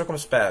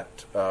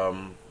circumspect,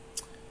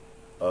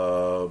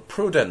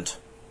 prudent,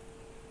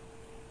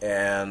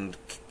 and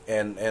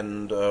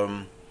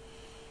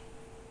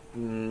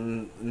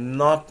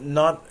not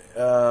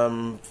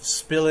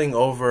spilling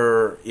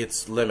over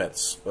its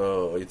limits,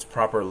 its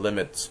proper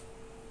limits.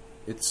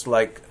 It's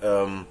like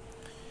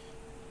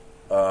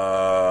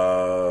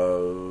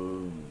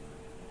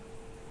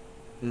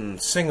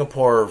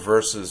Singapore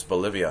versus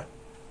Bolivia.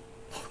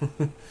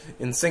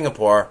 In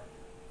Singapore,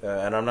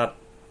 and I'm not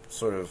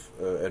sort of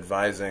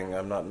advising,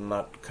 I'm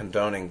not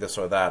condoning this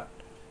or that.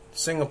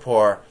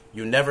 Singapore,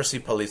 you never see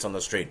police on the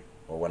street.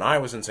 Or when I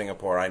was in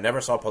Singapore, I never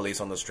saw police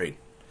on the street.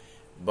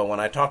 But when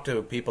I talked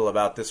to people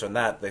about this or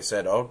that, they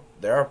said, "Oh,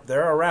 they're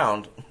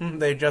around.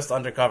 They're just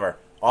undercover,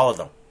 all of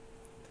them."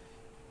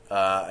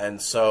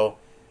 And so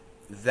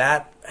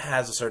that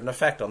has a certain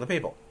effect on the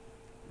people.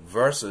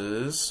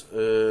 Versus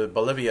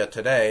Bolivia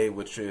today,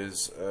 which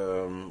is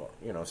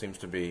seems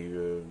to be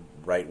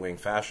right-wing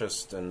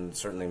fascist and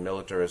certainly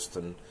militarist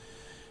and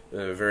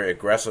very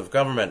aggressive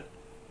government.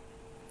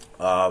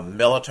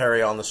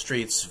 Military on the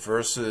streets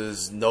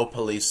versus no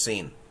police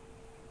seen.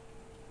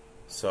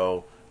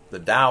 So the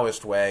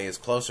Taoist way is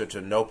closer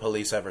to no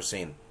police ever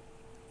seen,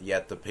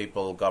 yet the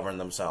people govern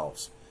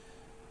themselves.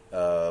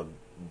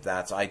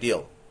 That's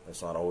ideal.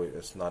 It's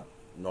not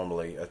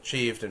normally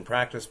achieved in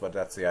practice, but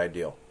that's the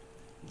ideal.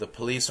 The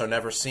police are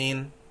never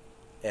seen,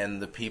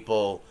 and the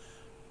people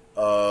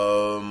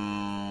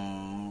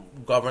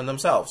govern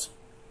themselves,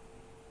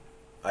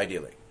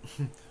 ideally.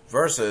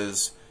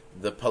 Versus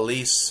the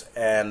police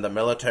and the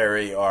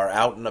military are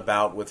out and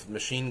about with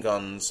machine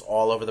guns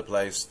all over the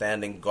place,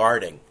 standing,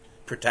 guarding,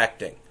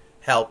 protecting,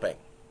 helping.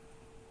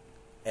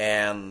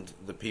 And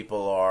the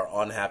people are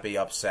unhappy,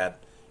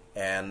 upset,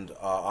 and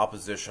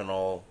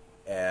oppositional,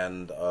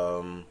 and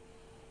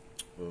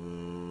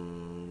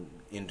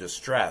in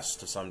distress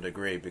to some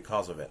degree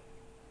because of it.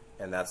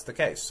 And that's the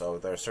case. So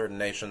there are certain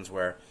nations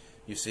where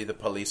you see the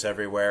police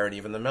everywhere, and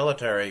even the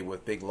military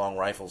with big long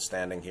rifles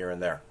standing here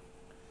and there.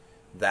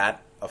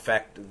 That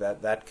effect,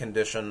 that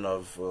condition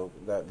of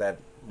that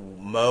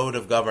mode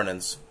of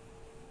governance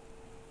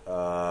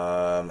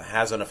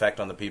has an effect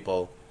on the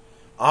people.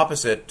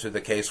 opposite to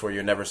the case where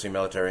you never see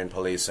military and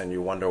police and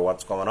you wonder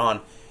what's going on.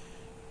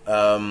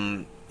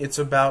 It's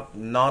about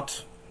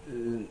not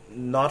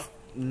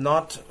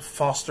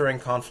fostering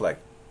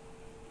conflict.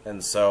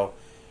 And so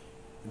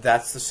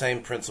that's the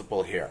same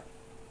principle here.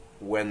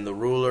 When the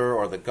ruler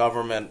or the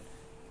government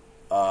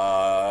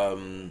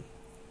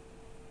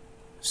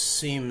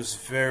seems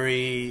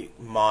very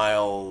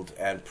mild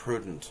and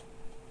prudent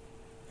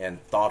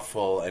and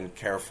thoughtful and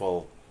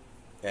careful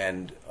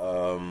and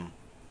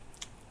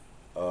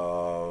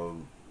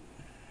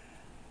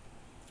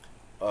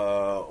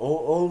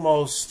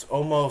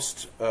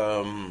almost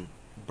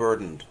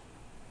burdened,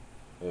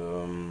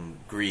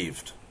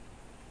 grieved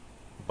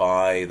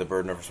by the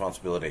burden of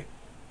responsibility,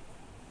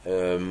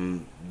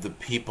 the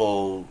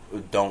people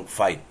don't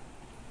fight,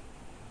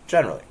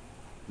 generally.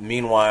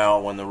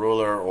 Meanwhile, when the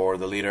ruler or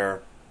the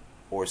leader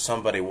or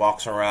somebody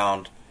walks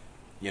around,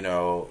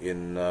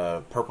 in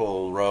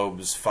purple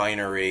robes,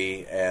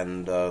 finery,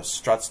 and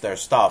struts their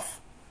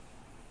stuff,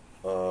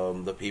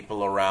 the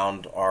people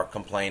around are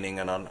complaining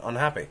and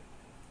unhappy,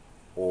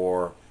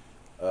 or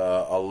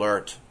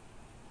alert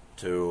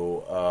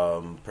to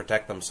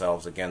protect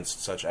themselves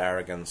against such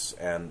arrogance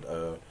and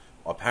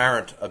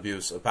apparent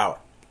abuse of power.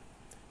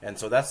 And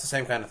so that's the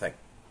same kind of thing.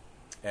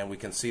 And we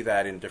can see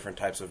that in different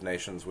types of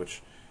nations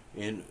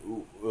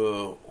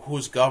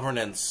whose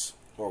governance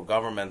or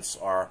governments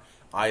are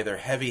either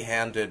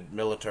heavy-handed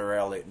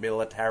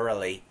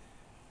militarily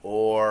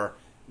or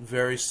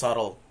very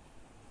subtle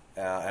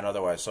and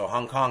otherwise. So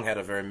Hong Kong had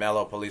a very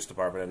mellow police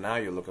department, and now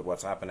you look at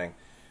what's happening.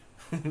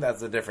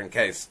 That's a different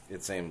case,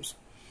 it seems.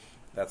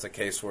 That's a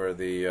case where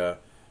the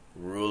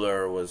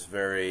ruler was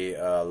very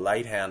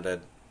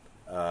light-handed,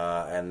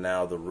 and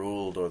now the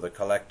ruled or the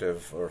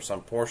collective or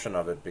some portion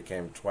of it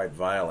became quite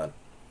violent.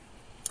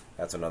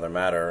 That's another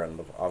matter,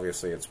 and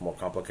obviously it's more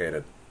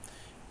complicated.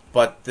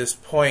 But this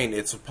point,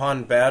 it's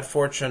upon bad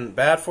fortune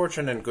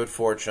and good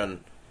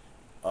fortune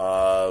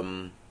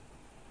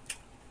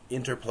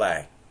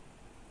interplay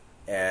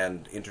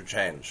and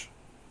interchange.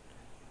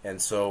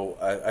 And so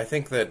I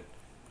think that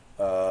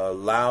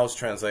Lau's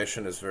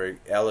translation is very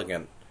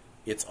elegant.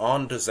 It's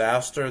on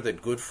disaster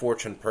that good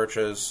fortune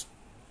perches.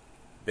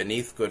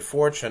 Beneath good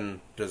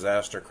fortune,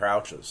 disaster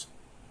crouches.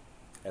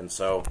 And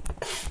so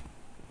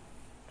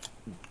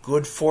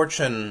good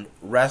fortune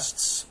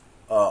rests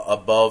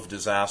above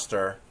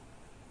disaster,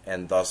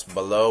 and thus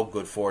below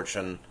good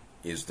fortune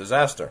is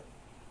disaster.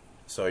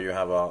 So you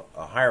have a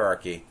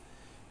hierarchy.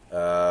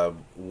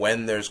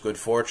 When there's good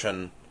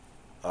fortune,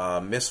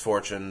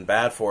 misfortune,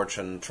 bad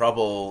fortune,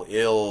 trouble,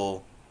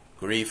 ill,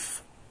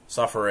 grief,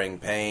 suffering,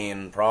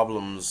 pain,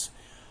 problems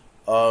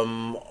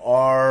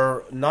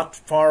are not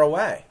far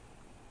away.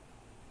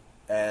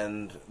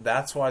 And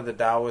that's why the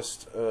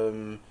Taoist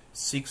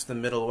seeks the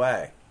middle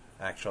way,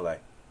 actually.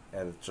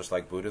 And just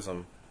like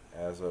Buddhism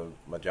as a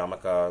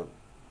Madhyamaka,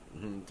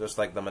 just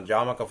like the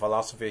Madhyamaka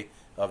philosophy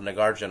of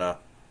Nagarjuna,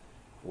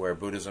 where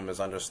Buddhism is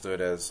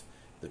understood as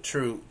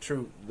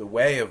the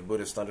way of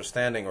Buddhist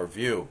understanding or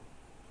view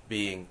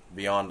being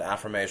beyond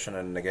affirmation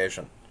and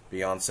negation,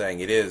 beyond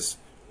saying it is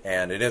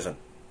and it isn't.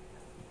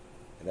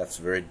 And that's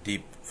a very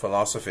deep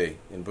philosophy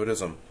in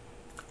Buddhism.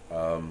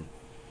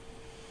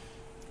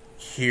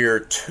 Here,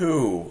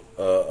 too,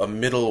 a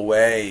middle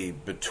way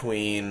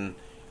between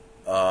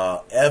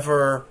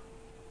ever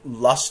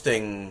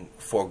lusting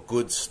for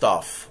good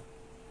stuff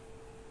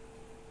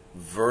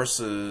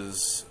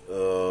versus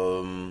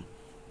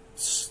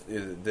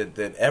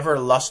that ever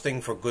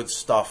lusting for good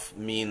stuff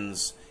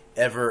means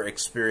ever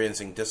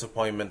experiencing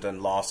disappointment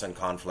and loss and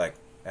conflict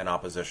and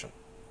opposition.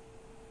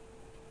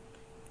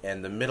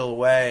 And the middle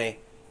way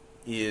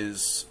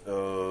is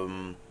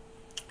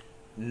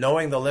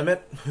knowing the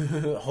limit,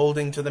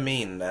 holding to the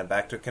mean,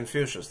 back to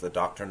Confucius, the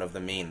doctrine of the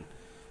mean.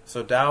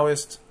 So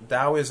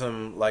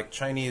Taoism, like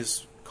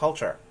Chinese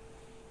culture,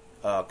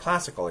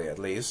 classically at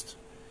least,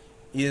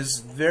 is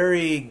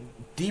very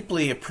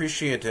deeply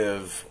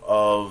appreciative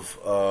of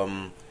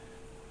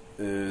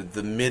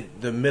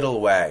the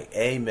middle way,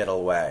 a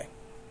middle way,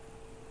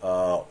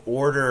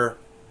 order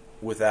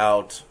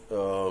without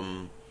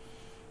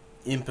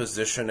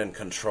imposition and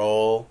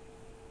control,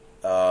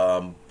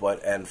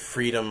 and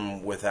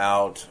freedom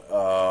without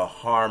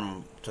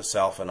harm to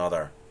self and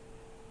other,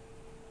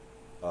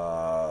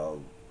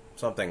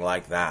 something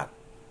like that.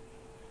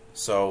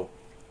 So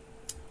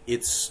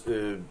it's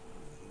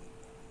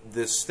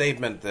this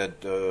statement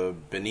that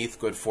beneath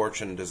good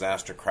fortune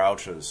disaster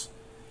crouches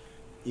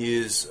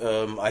is,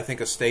 I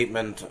think, a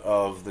statement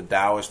of the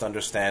Taoist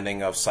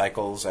understanding of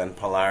cycles and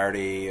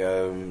polarity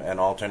and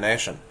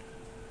alternation,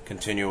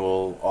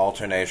 continual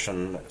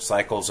alternation,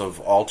 cycles of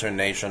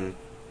alternation,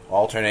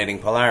 alternating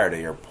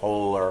polarity, or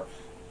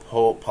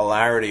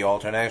polarity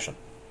alternation.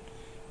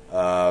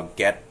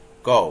 Get,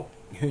 go,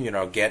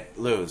 get,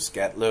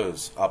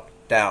 lose, up,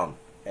 down.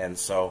 And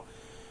so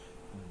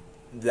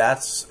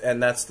that's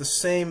the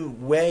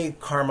same way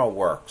karma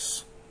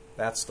works.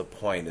 That's the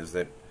point, is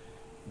that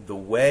the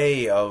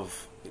way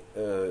of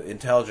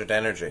intelligent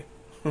energy,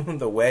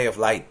 the way of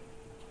light,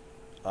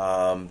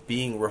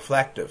 being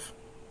reflective,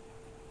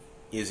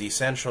 is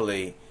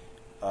essentially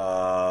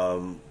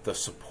the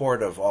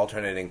support of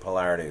alternating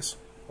polarities,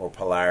 or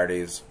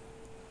polarity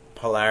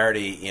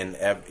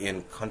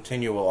in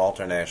continual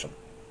alternation.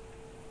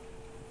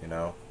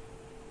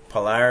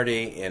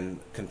 Polarity in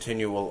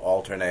continual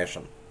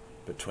alternation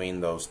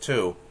between those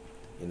two,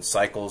 in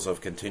cycles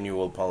of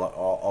continual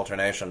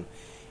alternation,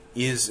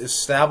 is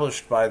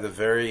established by the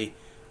very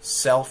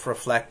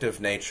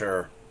self-reflective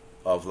nature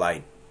of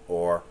light,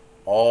 or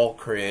all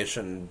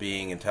creation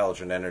being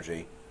intelligent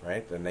energy,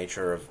 right? The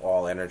nature of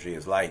all energy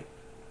is light.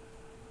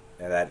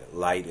 And that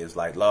light is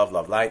light, love,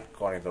 love, light,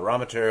 according to the raw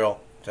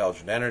material,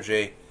 intelligent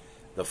energy.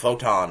 The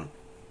photon,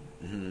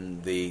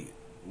 the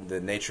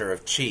nature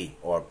of chi,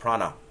 or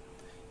prana,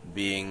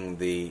 being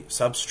the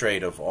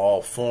substrate of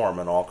all form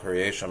and all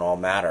creation, all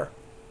matter.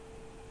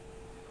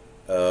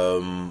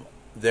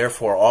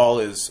 Therefore, all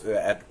is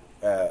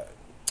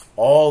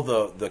all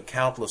the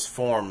countless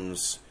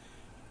forms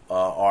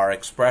are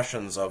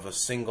expressions of a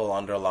single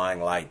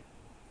underlying light,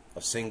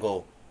 a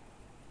single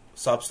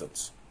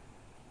substance.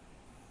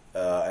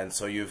 And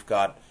so you've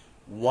got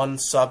one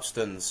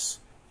substance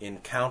in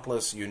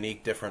countless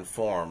unique different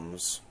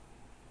forms,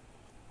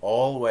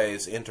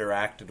 always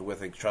interacted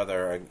with each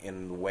other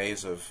in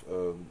ways of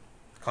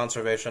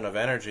conservation of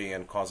energy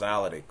and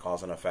causality,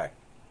 cause and effect.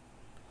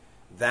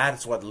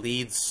 That's what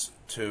leads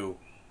to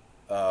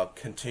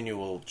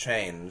continual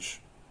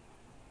change.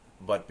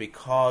 But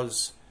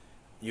because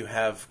you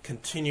have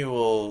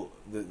continual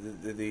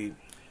the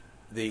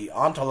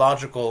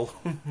ontological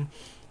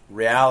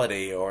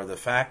reality, or the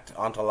fact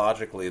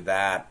ontologically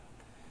that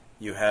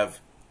you have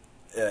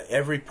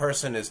every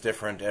person is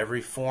different,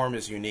 every form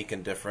is unique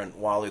and different,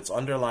 while its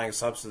underlying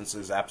substance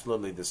is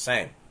absolutely the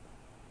same.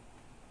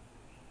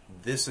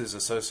 This is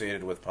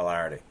associated with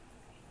polarity.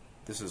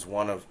 This is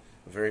one of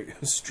a very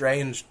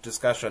strange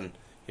discussion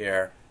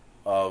here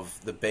of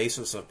the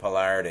basis of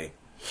polarity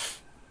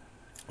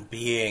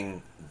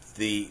being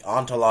the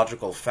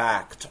ontological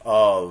fact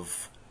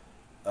of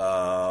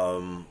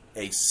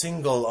a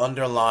single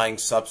underlying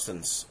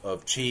substance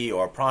of chi,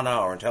 or prana,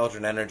 or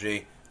intelligent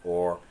energy,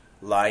 or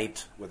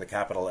light with a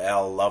capital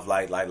L, love,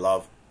 light, light,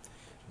 love,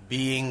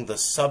 being the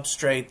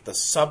substrate, the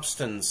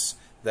substance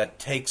that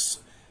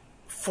takes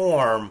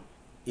form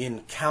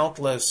in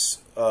countless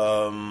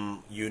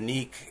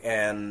unique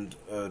and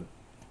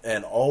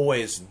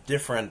always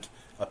different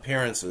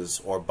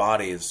appearances, or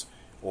bodies,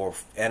 or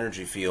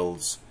energy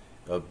fields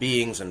of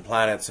beings and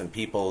planets and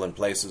people and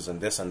places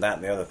and this and that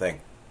and the other thing.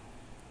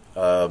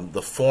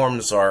 The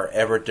forms are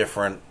ever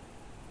different,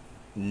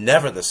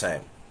 never the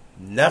same,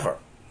 never,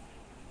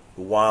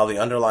 while the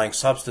underlying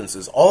substance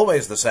is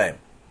always the same,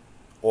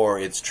 or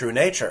its true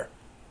nature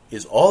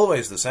is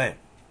always the same.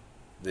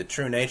 The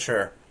true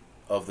nature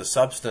of the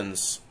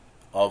substance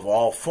of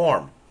all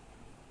form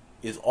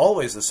is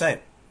always the same,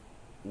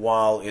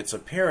 while its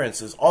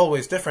appearance is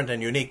always different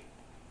and unique.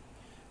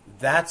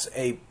 That's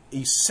a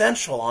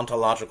essential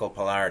ontological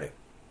polarity.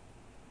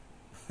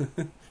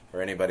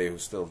 For anybody who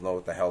still knows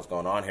what the hell's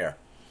going on here,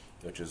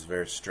 which is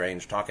very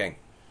strange talking.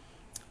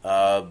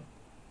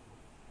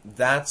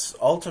 That's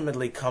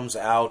ultimately comes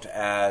out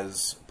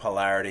as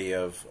polarity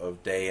of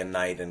day and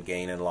night, and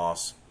gain and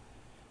loss,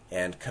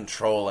 and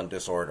control and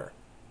disorder.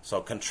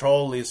 So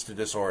control leads to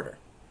disorder.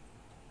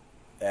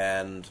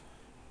 And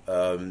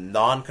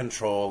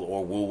non-control,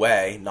 or wu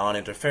wei,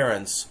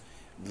 non-interference,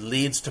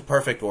 leads to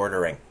perfect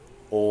ordering,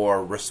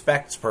 or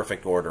respects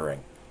perfect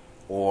ordering,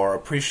 or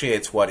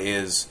appreciates what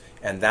is,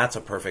 and that's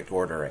a perfect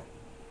ordering.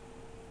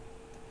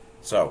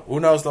 So, who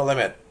knows the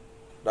limit?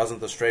 Doesn't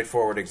the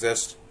straightforward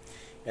exist?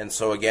 And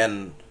so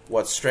again,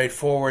 what's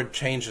straightforward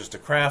changes to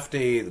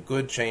crafty, the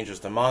good changes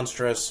to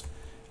monstrous.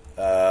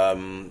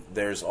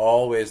 There's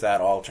always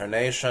that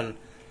alternation,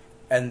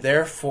 and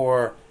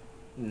therefore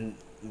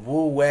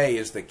wu wei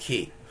is the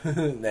key.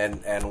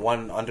 and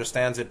one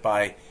understands it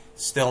by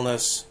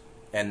stillness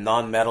and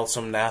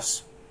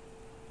non-meddlesomeness,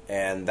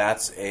 and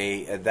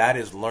that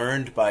is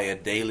learned by a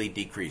daily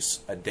decrease,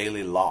 a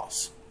daily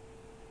loss,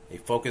 a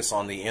focus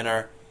on the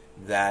inner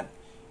that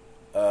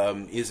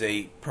is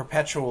a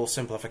perpetual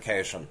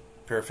simplification,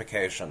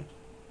 purification,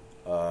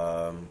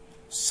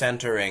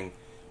 centering.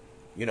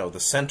 The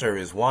center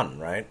is one,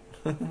 right?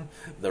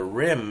 The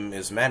rim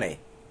is many,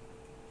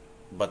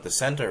 but the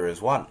center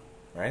is one,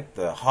 right?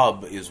 The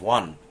hub is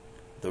one.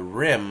 The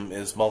rim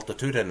is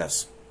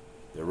multitudinous.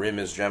 The rim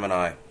is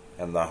Gemini,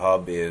 and the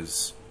hub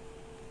is,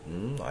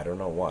 I don't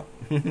know what.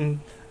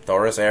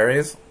 Taurus,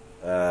 Aries,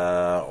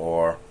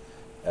 or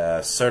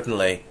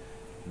certainly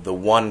the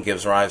one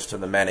gives rise to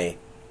the many,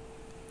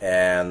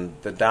 and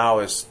the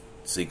Taoist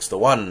seeks the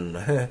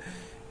one.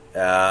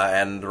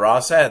 And Ra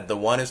said, the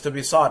one is to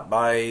be sought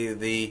by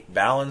the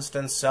balanced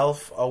and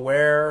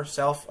self-aware,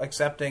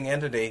 self-accepting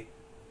entity,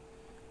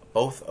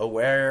 both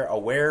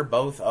aware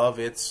both of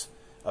its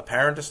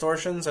apparent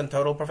distortions and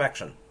total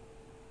perfection.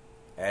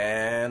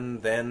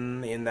 And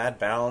then in that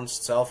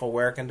balanced,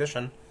 self-aware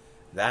condition,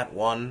 that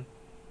one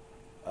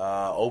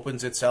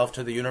opens itself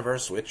to the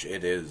universe, which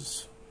it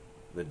is.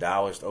 The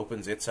Taoist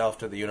opens itself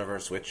to the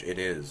universe, which it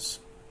is.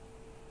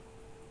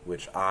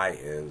 which I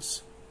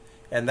is.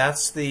 And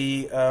that's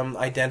the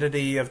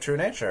identity of true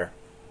nature,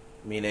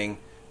 meaning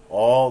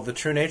all the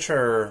true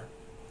nature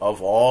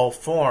of all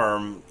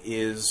form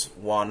is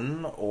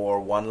one or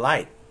one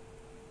light.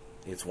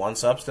 It's one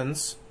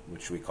substance,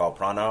 which we call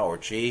prana or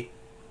chi,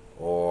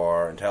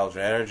 or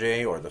intelligent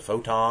energy, or the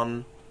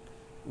photon,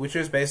 which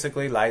is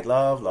basically light,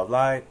 love, love,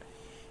 light.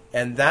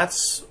 And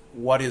that's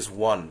what is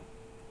one.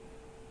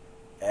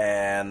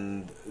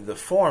 And the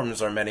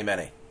forms are many,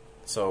 many.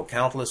 So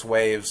countless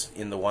waves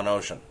in the one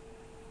ocean.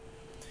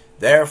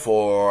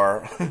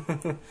 Therefore,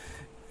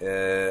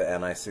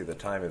 and I see the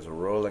time is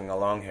rolling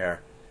along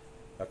here.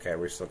 Okay,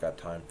 we still got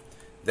time.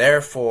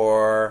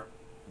 Therefore,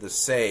 the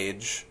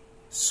sage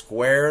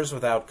squares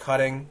without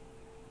cutting.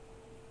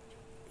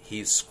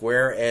 He's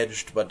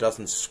square-edged but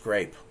doesn't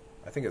scrape.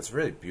 I think it's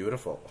really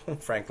beautiful,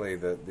 frankly,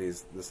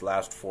 this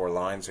last 4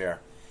 lines here.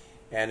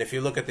 And if you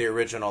look at the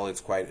original,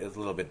 it's a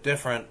little bit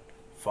different.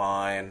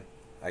 Fine.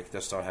 I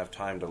just don't have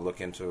time to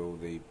look into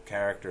the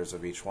characters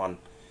of each one.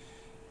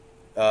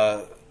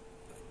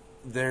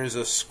 There's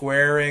a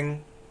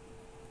squaring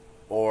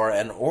or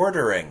an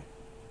ordering.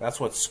 That's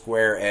what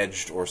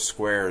square-edged or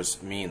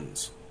squares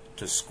means.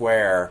 To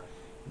square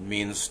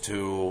means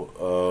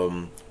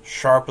to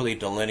sharply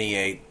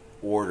delineate,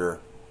 order,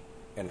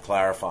 and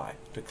clarify.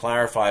 To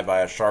clarify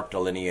by a sharp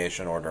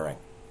delineation, ordering.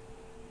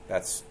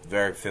 That's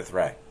very 5th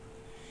ray.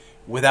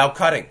 Without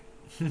cutting,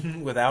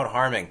 without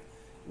harming,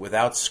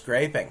 without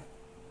scraping.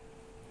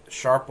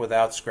 Sharp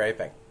without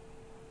scraping.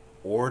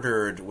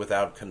 Ordered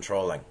without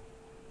controlling.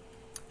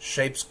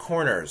 Shapes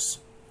corners,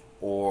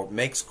 or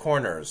makes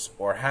corners,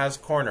 or has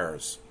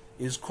corners,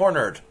 is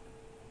cornered.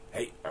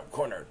 Hey, I'm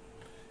cornered.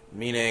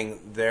 Meaning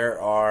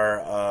there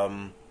are,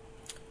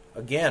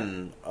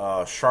 again,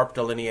 sharp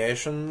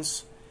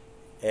delineations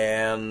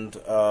and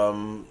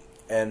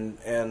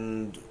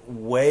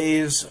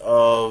ways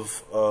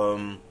of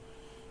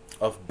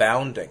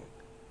bounding,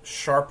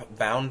 sharp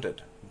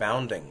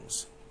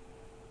boundings,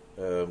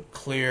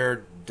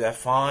 clear,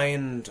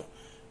 defined,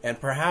 and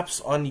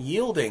perhaps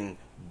unyielding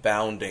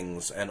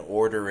boundings and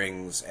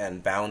orderings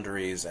and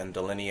boundaries and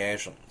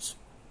delineations.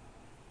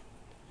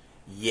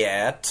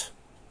 Yet,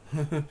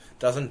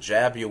 doesn't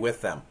jab you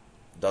with them,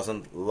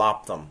 doesn't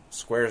lop them.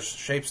 Squares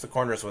shapes the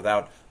corners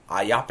without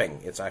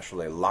ayapping. It's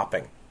actually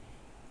lopping.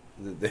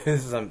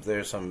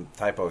 There's some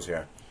typos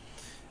here.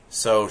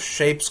 So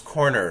shapes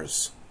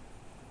corners,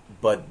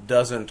 but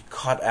doesn't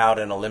cut out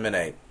and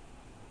eliminate.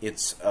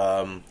 It's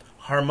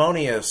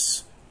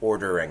harmonious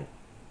ordering.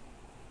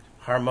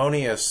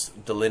 Harmonious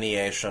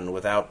delineation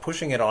without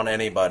pushing it on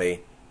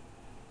anybody.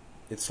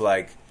 It's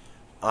like,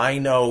 I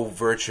know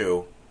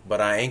virtue,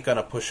 but I ain't going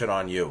to push it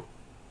on you.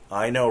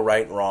 I know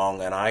right and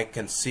wrong, and I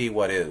can see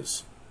what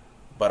is.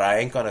 But I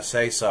ain't going to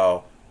say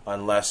so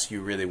unless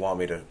you really want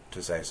me to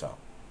say so.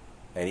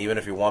 And even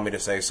if you want me to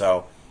say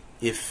so,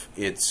 if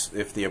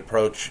the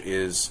approach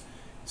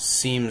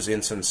seems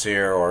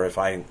insincere, or if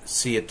I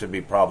see it to be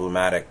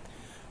problematic,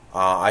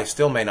 I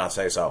still may not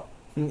say so,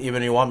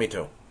 even if you want me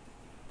to.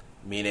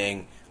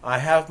 Meaning, I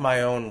have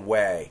my own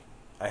way.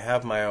 I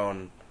have my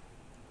own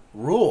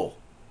rule,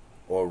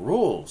 or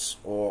rules,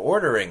 or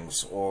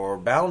orderings, or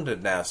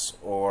boundedness,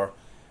 or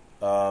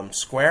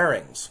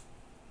squarings,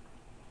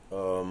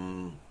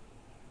 codes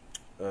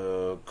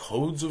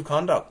of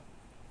conduct,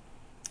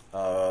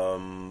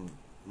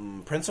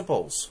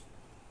 principles.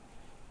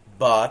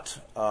 But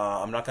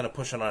I'm not going to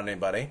push it on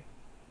anybody,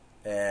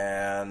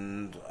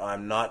 and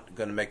I'm not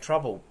going to make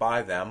trouble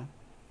by them.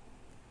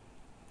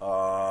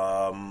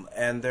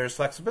 And there's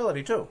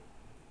flexibility too.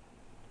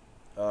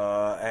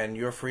 And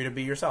you're free to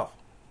be yourself,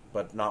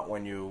 but not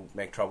when you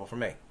make trouble for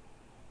me.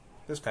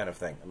 This kind of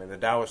thing. I mean, the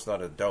Taoist's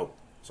not a dope,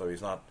 so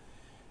he's not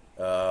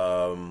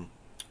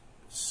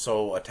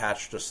so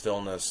attached to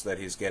stillness that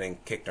he's getting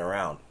kicked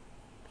around.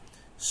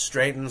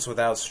 Straightens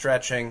without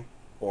stretching,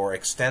 or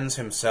extends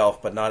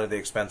himself, but not at the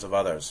expense of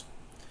others.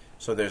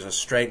 So there's a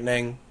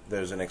straightening,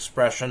 there's an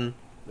expression,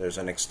 there's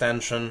an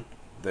extension,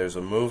 there's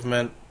a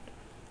movement,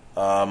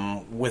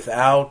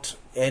 without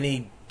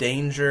any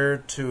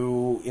danger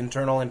to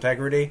internal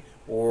integrity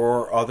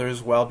or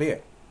others'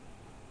 well-being.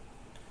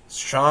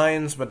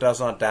 Shines but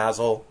does not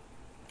dazzle,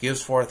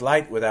 gives forth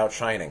light without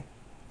shining.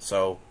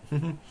 So,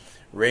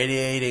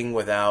 radiating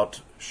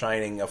without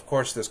shining. Of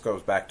course, this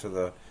goes back to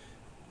the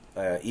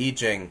I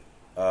Ching,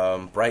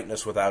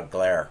 brightness without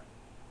glare.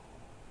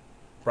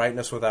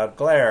 Brightness without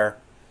glare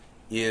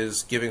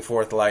is giving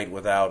forth light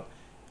without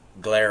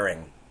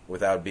glaring,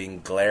 without being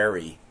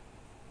glary.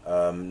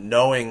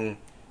 Knowing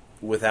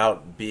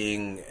without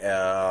being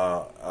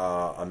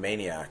a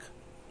maniac.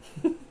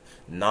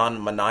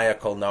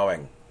 Non-maniacal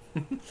knowing.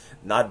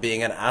 Not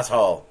being an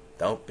asshole.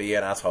 Don't be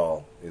an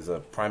asshole is a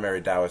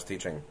primary Taoist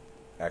teaching,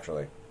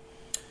 actually.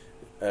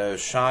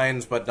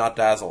 Shines but not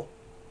dazzle.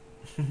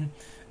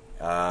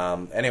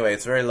 Anyway,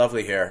 it's very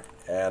lovely here,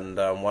 and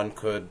one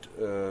could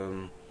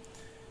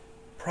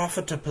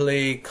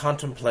profitably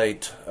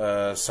contemplate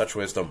such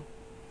wisdom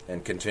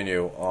and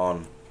continue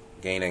on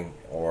gaining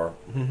or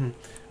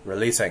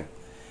releasing.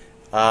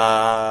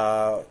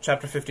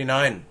 Chapter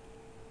 59.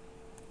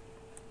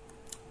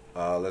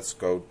 Let's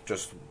go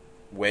just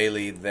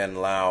Weili, then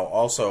Lao.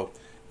 Also,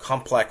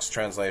 complex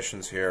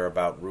translations here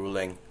about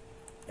ruling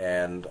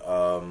and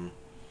the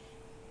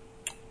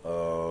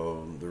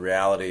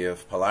reality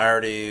of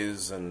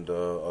polarities and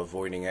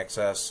avoiding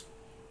excess,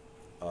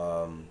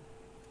 and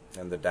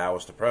the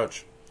Taoist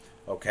approach.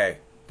 Okay,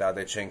 Tao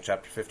Te Ching,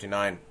 chapter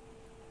 59,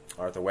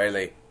 Arthur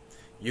Weili.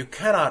 You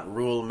cannot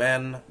rule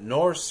men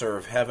nor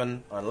serve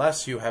heaven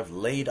unless you have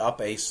laid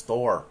up a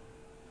store.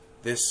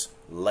 This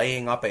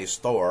laying up a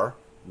store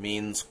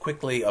means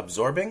quickly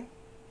absorbing,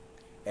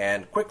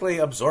 and quickly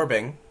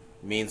absorbing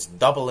means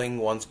doubling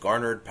one's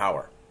garnered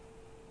power.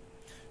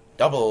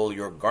 Double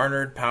your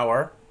garnered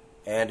power,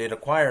 and it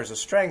acquires a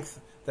strength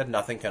that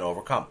nothing can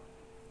overcome.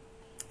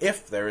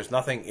 If there is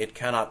nothing it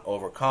cannot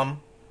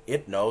overcome,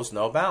 it knows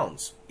no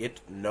bounds. It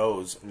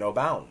knows no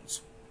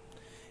bounds.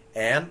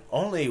 And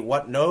only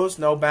what knows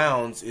no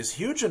bounds is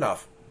huge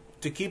enough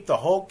to keep the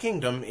whole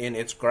kingdom in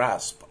its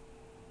grasp.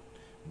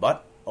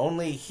 But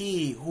only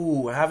he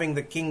who, having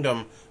the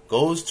kingdom,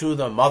 goes to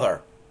the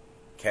mother,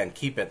 can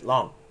keep it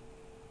long.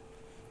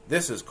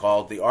 This is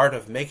called the art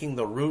of making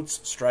the roots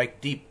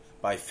strike deep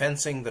by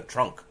fencing the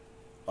trunk,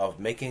 of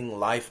making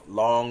life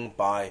long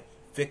by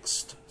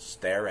fixed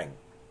staring.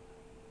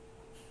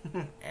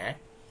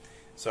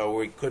 So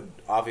we could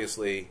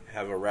obviously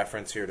have a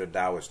reference here to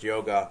Taoist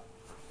yoga.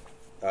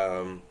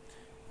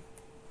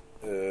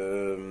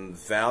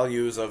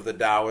 Values of the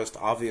Taoist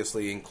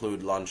obviously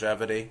include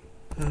longevity.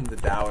 The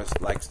Taoist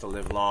likes to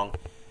live long.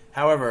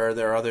 However,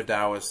 there are other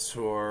Taoists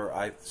who are,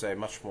 I'd say,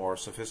 much more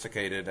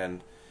sophisticated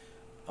and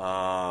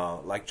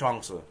like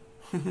Chuang-Tzu.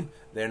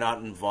 They're not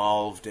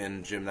involved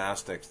in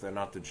gymnastics. They're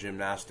not the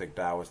gymnastic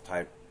Taoist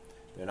type.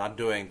 They're not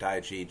doing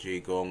Tai Chi,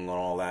 Qigong, and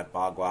all that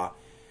Bagua.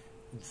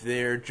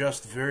 They're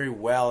just very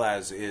well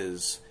as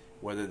is.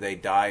 Whether they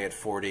die at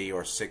 40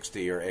 or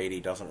 60 or 80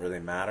 doesn't really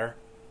matter.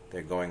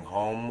 They're going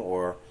home,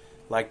 or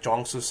like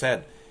Chuang-Tzu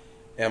said,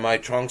 am I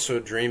Chuang-Tzu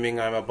dreaming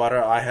I'm a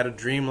butter? I had a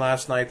dream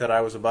last night that I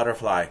was a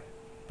butterfly,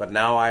 but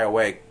now I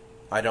awake.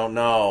 I don't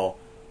know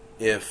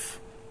if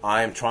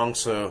I'm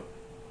Chuang-Tzu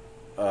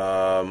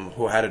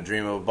who had a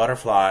dream of a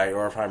butterfly,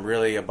 or if I'm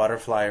really a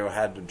butterfly who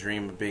had a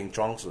dream of being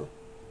Chuang-Tzu.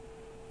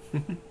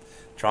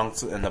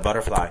 Chuang-Tzu and the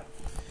butterfly.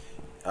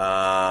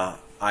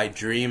 I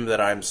dream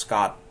that I'm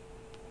Scott,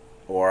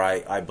 or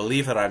I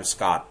believe that I'm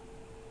Scott,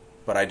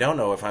 but I don't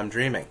know if I'm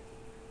dreaming.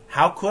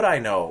 How could I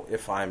know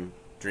if I'm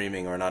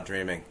dreaming or not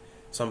dreaming?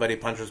 Somebody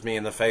punches me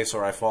in the face,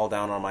 or I fall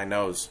down on my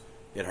nose.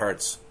 It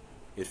hurts.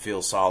 It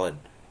feels solid.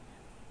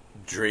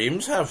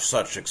 Dreams have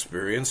such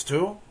experience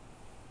too.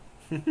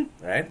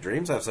 Right?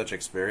 Dreams have such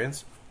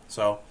experience.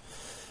 So,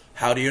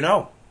 how do you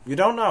know? You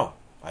don't know.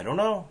 I don't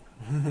know.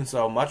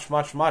 So much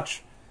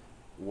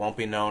won't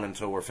be known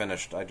until we're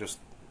finished. I just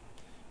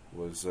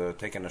was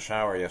taking a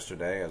shower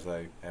yesterday, as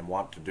I am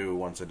wont to do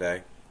once a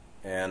day,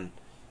 and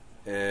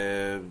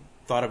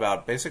thought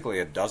about basically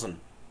a dozen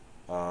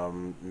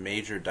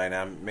major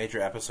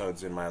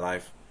episodes in my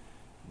life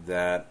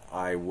that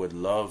I would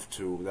love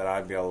to, that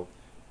I'd be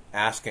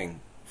asking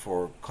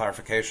for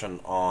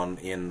clarification on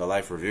in the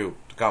life review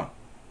to come.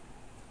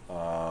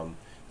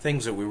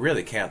 Things that we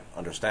really can't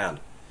understand.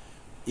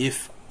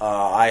 If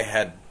I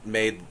had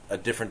made a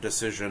different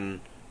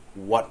decision,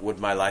 what would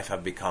my life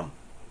have become?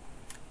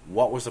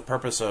 What was the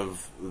purpose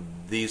of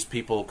these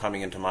people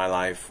coming into my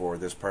life, or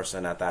this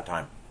person at that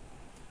time?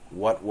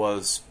 What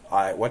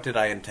did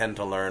I intend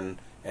to learn,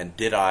 and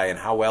did I, and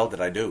how well did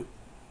I do?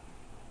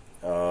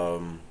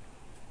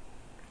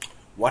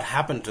 What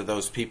happened to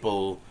those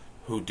people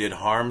who did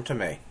harm to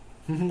me?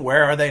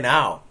 Where are they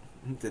now?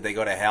 Did they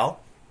go to hell?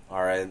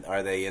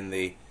 Are they in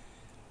the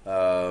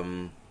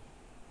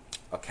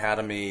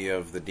Academy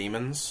of the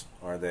Demons?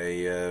 Are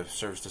they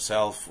serves to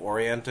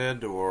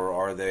self-oriented, or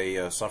are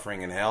they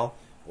suffering in hell?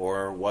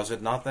 Or was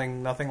it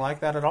nothing like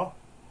that at all?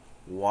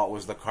 What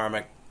was the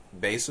karmic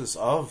basis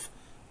of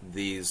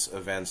these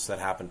events that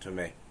happened to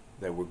me,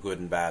 that were good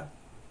and bad,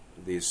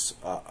 these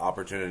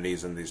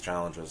opportunities and these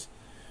challenges?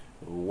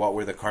 What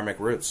were the karmic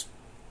roots?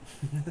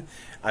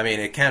 I mean,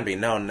 it can be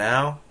known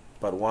now,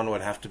 but one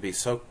would have to be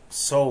so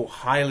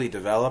highly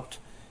developed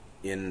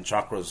in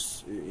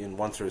chakras in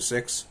 1 through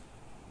 6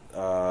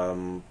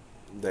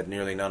 that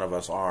nearly none of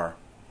us are,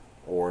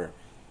 or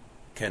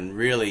can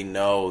really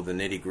know the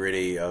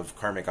nitty-gritty of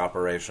karmic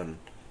operation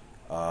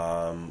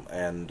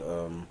and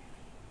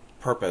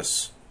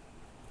purpose,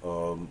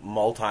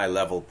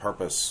 multi-level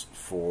purpose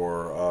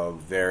for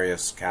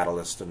various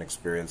catalysts and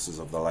experiences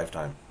of the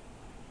lifetime.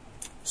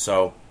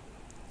 So,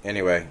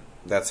 anyway,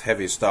 that's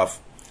heavy stuff.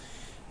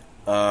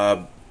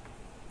 But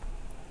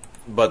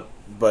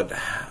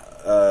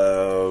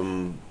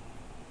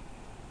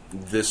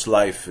this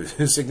life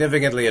is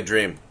significantly a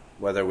dream,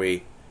 whether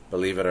we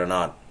believe it or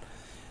not.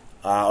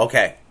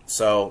 Okay,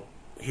 so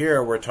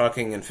here we're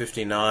talking in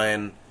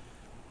 59.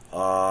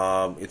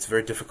 It's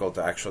very difficult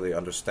to actually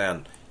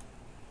understand.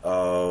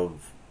 The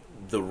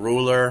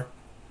ruler,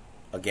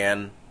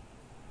 again,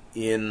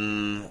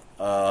 in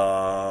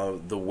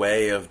the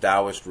way of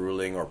Taoist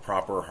ruling or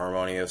proper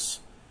harmonious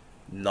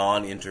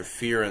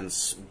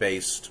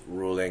non-interference-based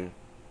ruling,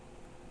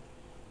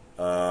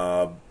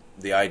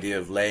 the idea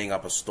of laying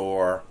up a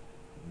store,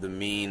 the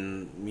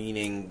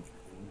meaning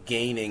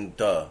gaining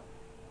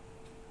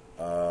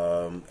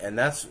and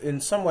that's,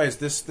 in some ways,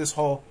 this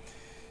whole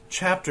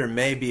chapter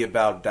may be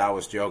about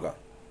Taoist yoga.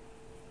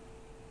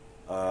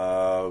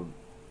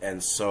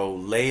 And so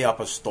lay up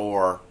a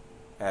store,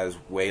 as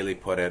Whaley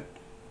put it,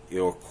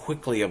 you're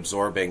quickly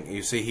absorbing.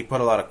 You see, he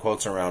put a lot of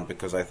quotes around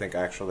because I think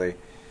actually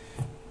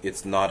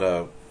it's not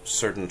a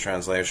certain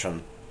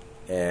translation,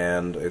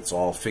 and it's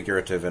all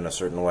figurative in a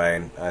certain way.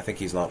 And I think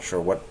he's not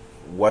sure what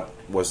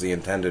was the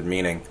intended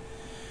meaning.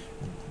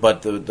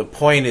 But the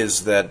point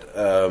is that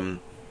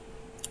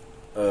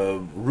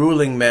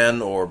ruling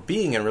men, or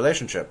being in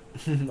relationship,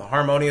 a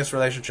harmonious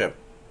relationship,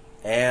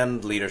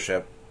 and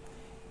leadership,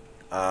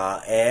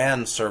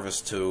 and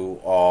service to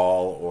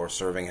all, or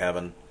serving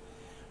heaven,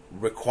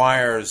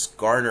 requires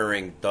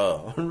garnering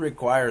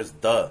requires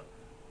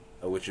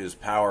which is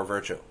power,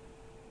 virtue.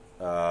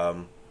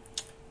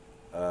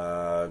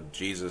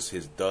 Jesus,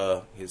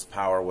 his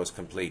power was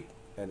complete.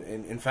 And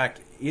in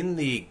fact, in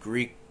the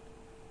Greek,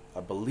 I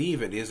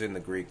believe it is in the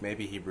Greek,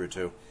 maybe Hebrew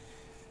too,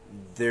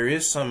 there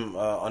is some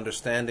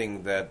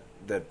understanding that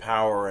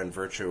power and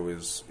virtue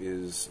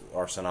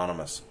are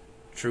synonymous.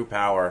 True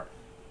power,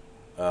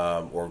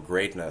 or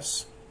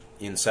greatness,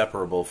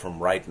 inseparable from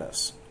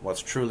rightness.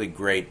 What's truly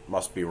great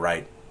must be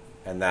right,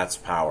 and that's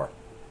power.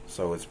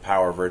 So it's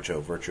power,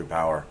 virtue,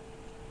 power.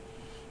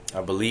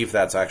 I believe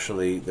that's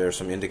actually, there's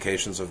some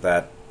indications of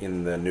that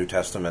in the New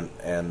Testament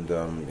and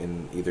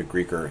in either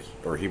Greek or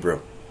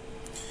Hebrew.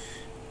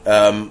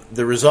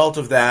 The result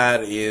of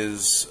that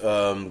is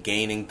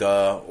gaining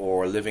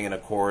or living in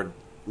accord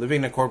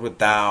with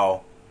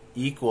Tao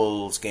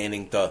equals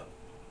gaining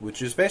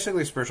which is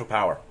basically spiritual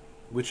power,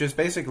 which is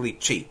basically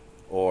chi,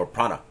 or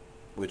prana,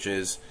 which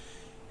is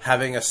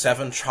having a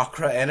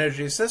 7-chakra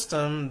energy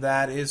system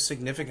that is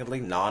significantly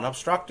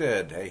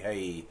non-obstructed.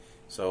 Hey.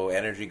 So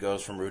energy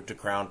goes from root to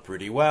crown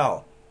pretty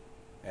well.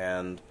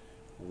 And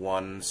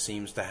one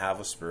seems to have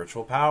a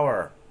spiritual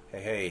power.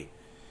 Hey.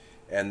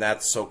 And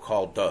that's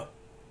so-called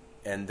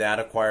And that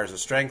acquires a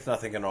strength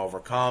nothing can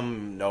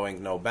overcome,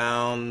 knowing no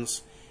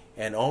bounds.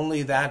 And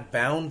only that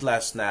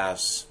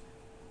boundlessness...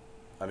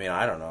 I mean,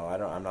 I don't know.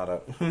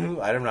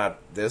 I'm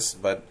not this,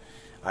 but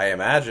I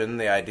imagine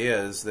the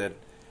idea is that...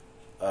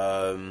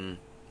 you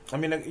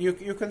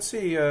can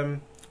see...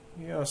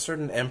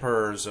 certain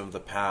emperors of the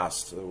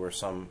past. There were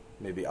some,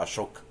 maybe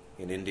Ashok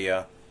in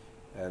India,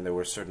 and there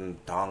were certain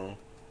Tang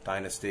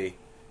dynasty,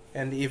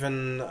 and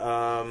even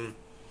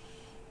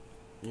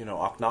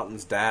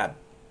Akhenaten's dad,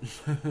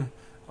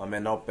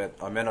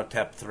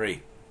 Amenhotep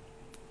III,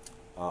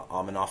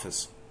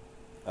 Amenophis,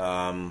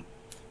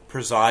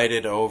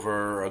 presided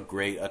over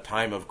a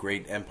time of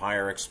great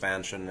empire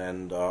expansion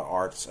and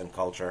arts and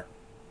culture.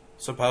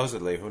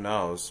 Supposedly, who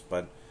knows?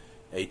 But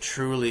a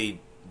truly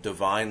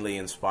divinely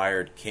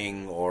inspired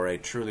king, or a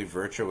truly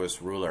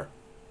virtuous ruler.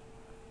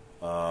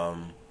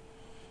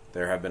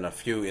 There have been a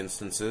few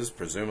instances,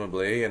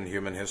 presumably, in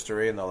human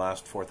history in the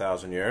last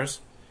 4,000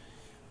 years.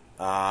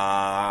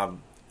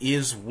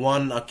 Is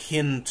one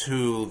akin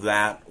to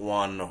that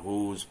one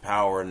whose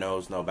power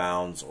knows no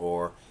bounds,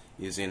 or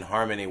is in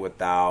harmony with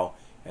Tao,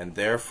 and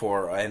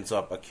therefore ends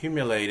up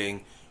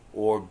accumulating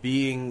or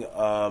being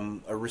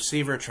a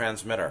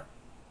receiver-transmitter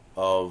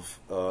of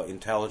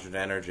intelligent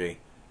energy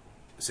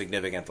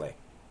significantly,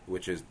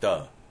 which is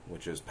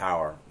which is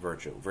power,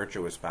 virtue.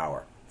 Virtue is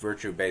power.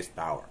 Virtue-based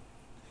power.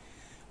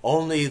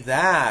 Only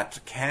that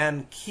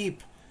can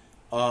keep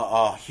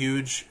a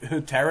huge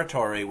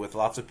territory with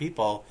lots of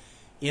people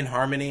in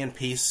harmony and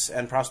peace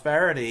and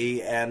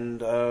prosperity and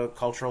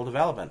cultural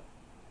development,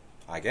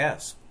 I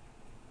guess.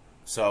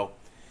 So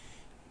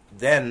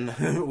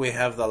then we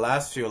have the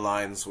last few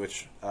lines,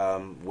 which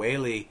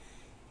Whaley,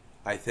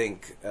 I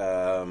think,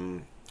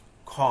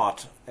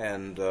 caught,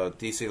 and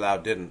D.C. Lau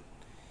didn't.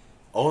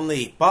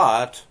 Only,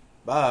 but,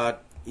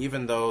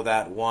 even though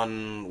that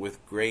one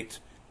with great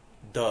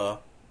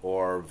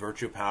or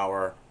virtue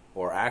power,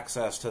 or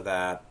access to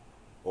that,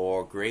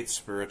 or great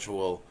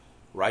spiritual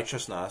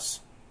righteousness,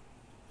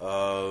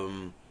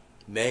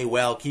 may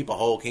well keep a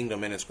whole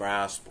kingdom in its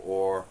grasp,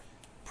 or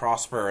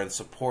prosper and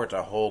support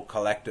a whole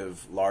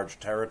collective large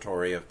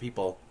territory of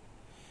people,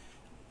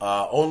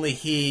 only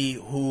he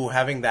who,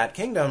 having that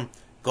kingdom,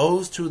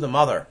 goes to the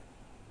mother,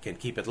 can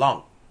keep it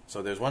long.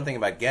 So there's one thing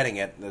about getting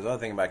it, there's another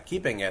thing about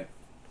keeping it.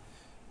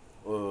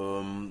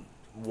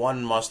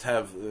 One must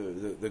have,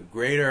 the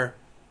greater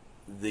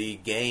the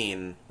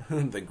gain,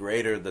 the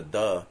greater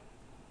the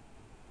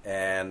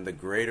and the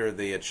greater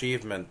the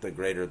achievement, the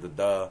greater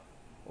the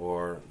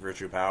or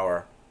virtue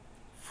power,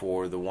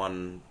 for the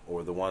one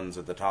or the ones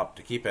at the top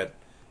to keep it.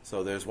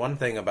 So there's one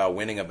thing about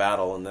winning a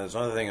battle, and there's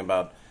another thing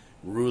about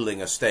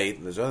ruling a state,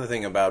 and there's another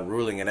thing about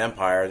ruling an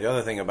empire, the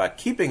other thing about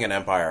keeping an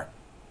empire.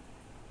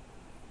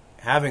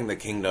 Having the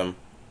kingdom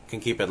can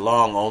keep it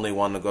long, only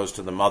one that goes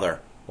to the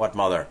mother. What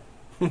mother?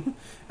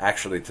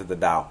 Actually, to the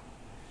Tao,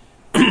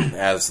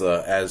 as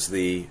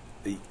the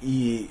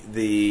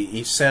the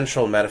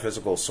essential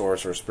metaphysical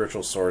source or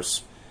spiritual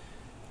source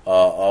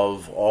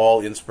of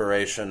all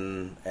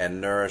inspiration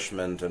and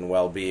nourishment and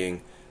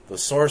well-being. The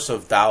source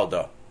of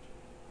Dao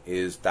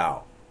is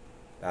Tao.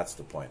 That's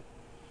the point.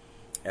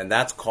 And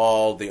that's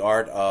called the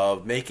art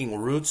of making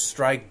roots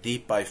strike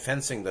deep by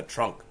fencing the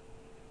trunk,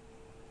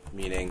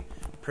 meaning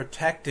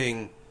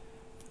protecting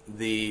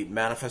the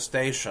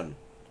manifestation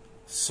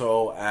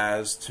so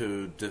as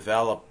to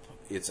develop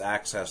its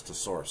access to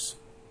source.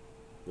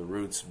 The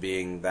roots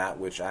being that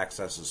which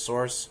accesses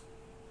source,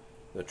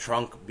 the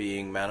trunk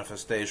being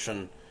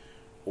manifestation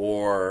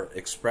or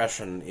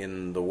expression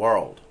in the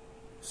world.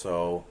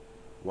 So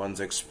one's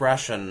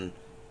expression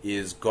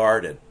is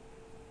guarded,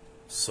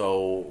 so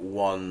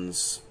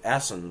one's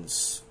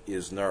essence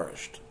is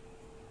nourished.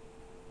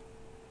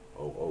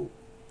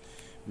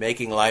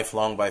 Making life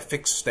long by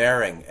fixed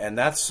staring. And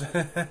that's,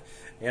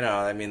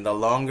 the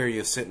longer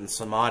you sit in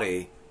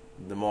samadhi,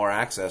 the more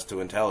access to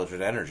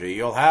intelligent energy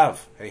you'll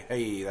have.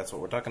 Hey, that's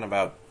what we're talking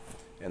about.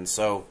 And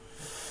so,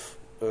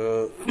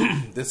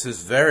 this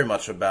is very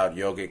much about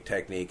yogic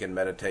technique and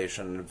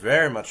meditation,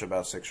 very much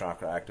about sixth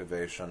chakra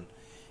activation,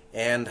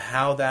 and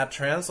how that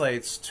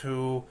translates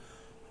to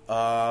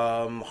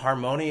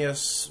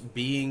harmonious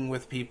being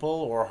with people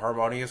or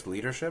harmonious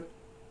leadership,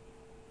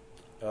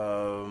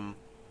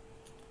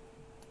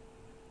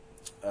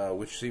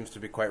 which seems to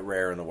be quite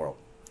rare in the world.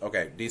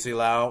 Okay, D.C.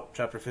 Lau,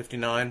 chapter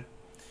 59.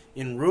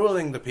 In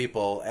ruling the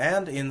people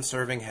and in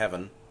serving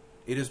heaven,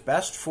 it is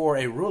best for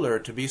a ruler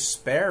to be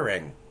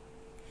sparing.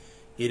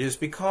 It is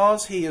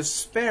because he is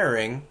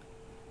sparing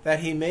that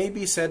he may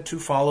be said to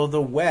follow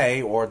the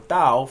way or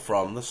Tao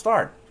from the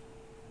start.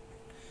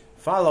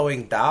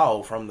 Following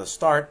Tao from the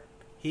start,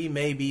 he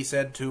may be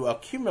said to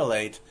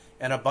accumulate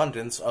an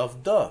abundance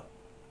of De,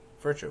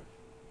 virtue.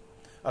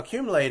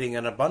 Accumulating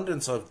an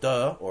abundance of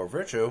De, or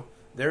virtue,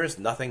 there is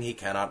nothing he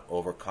cannot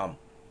overcome.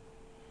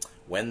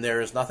 When there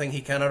is nothing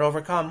he cannot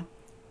overcome,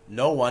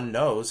 no one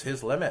knows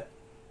his limit.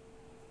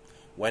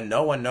 When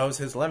no one knows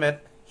his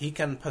limit, he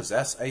can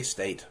possess a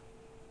state.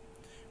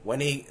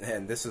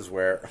 And this is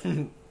where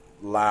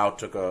Lao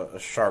took a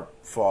sharp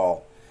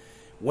fall.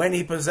 When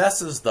he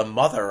possesses the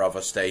mother of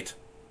a state,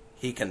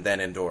 he can then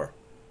endure.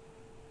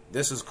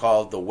 This is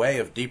called the way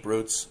of deep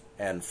roots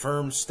and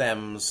firm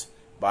stems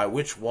by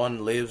which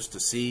one lives to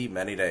see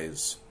many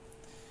days.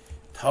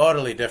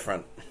 Totally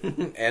different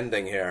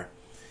ending here.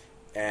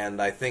 And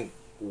I think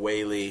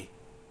Whaley,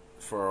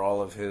 for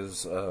all of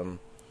his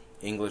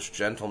English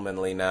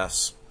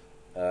gentlemanliness,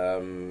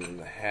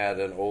 had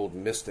an old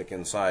mystic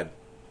inside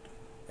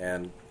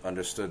and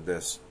understood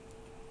this.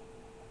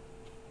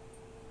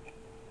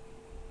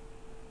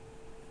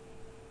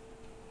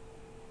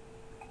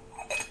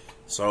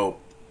 So,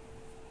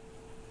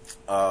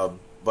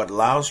 but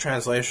Lao's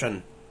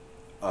translation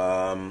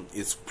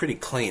is pretty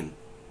clean,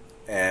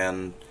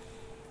 and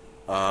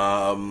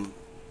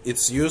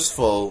it's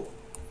useful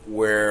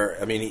where,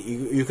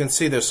 you can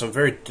see there's some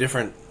very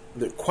different,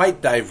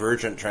 quite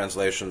divergent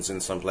translations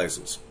in some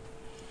places.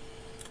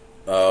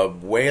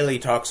 Whaley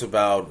talks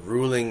about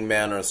ruling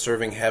men or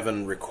serving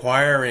heaven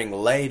requiring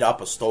laid up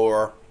a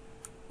store,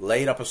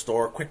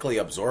 quickly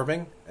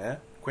absorbing,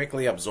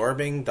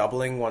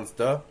 doubling one's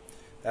De.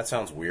 That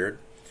sounds weird.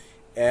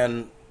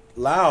 And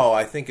Lao,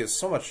 I think, is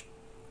so much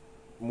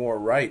more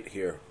right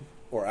here,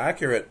 or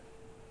accurate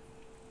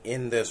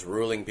in this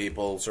ruling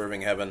people,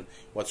 serving heaven.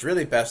 What's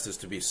really best is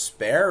to be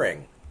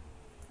sparing.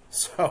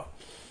 So,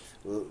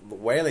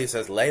 Whaley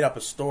says laid up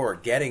a store,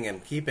 getting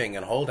and keeping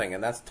and holding,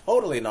 and that's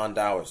totally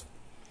non-Taoist.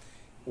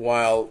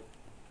 While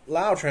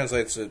Lao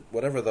translates it,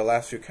 whatever the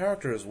last few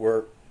characters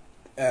were,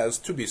 as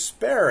to be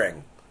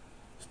sparing.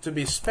 To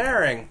be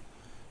sparing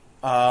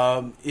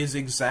is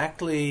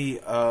exactly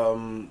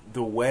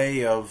the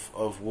way of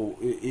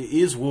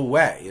Wu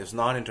Wei, is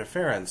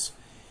non-interference,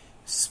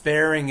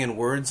 sparing in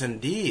words and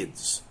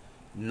deeds,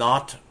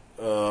 not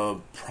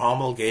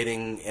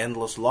promulgating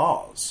endless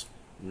laws,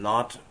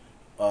 not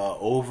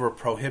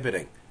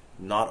over-prohibiting,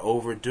 not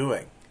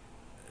overdoing,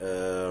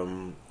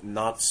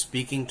 not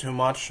speaking too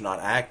much, not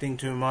acting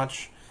too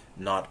much,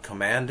 not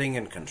commanding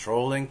and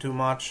controlling too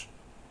much,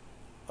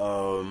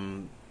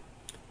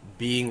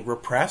 being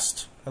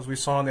repressed, as we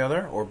saw in the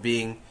other, or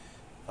being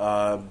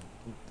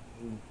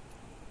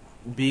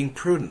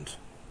prudent.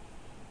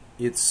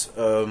 It's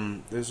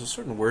there's a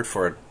certain word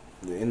for it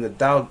in the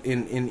Tao,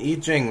 in I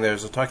Ching.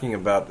 There's a talking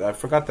about, I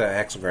forgot the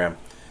hexagram,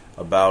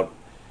 about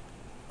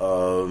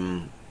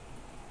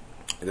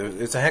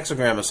it's a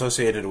hexagram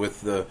associated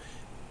with the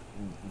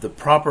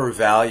proper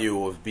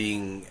value of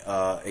being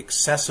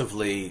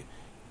excessively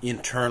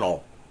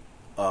internal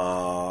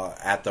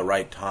at the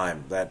right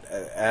time. That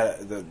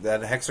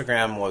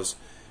hexagram was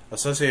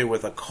associated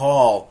with a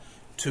call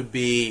to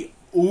be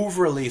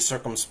overly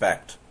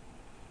circumspect,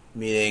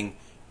 meaning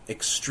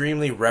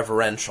extremely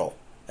reverential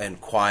and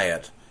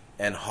quiet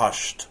and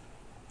hushed,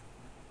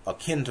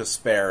 akin to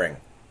sparing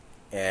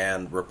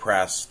and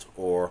repressed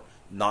or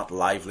not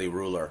lively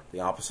ruler, the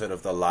opposite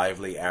of the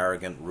lively,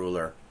 arrogant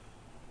ruler,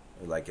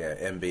 like a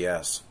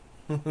MBS.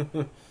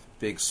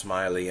 big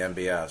smiley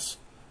MBS.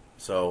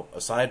 So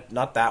aside,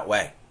 not that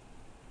way.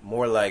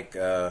 More like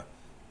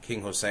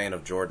King Hussein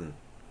of Jordan,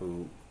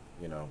 who,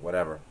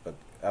 whatever. But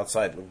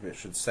outside, we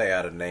should stay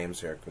out of names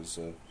here because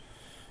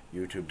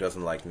YouTube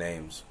doesn't like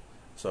names.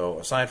 So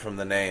aside from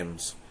the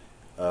names,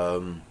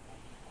 the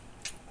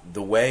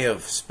way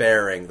of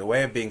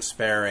being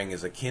sparing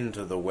is akin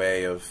to the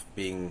way of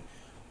being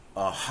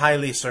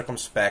highly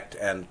circumspect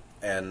and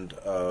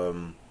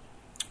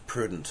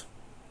prudent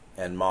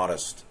and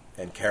modest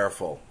and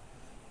careful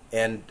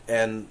and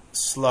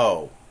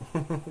slow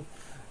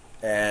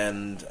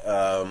and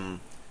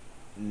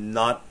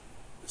not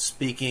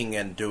speaking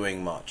and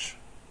doing much.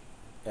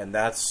 And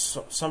that's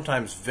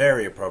sometimes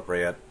very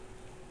appropriate.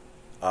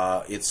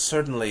 It's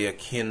certainly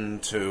akin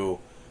to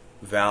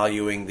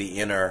valuing the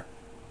inner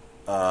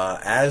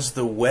as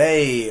the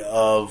way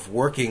of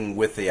working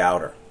with the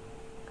outer,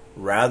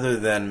 rather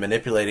than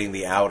manipulating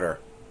the outer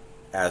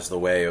as the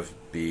way of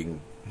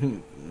being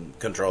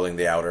controlling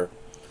the outer.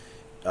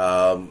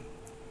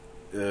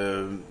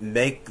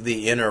 Make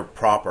the inner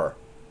proper,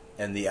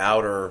 and the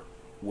outer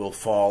will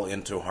fall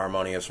into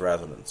harmonious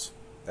resonance.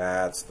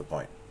 That's the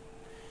point.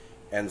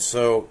 And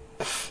so,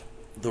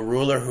 the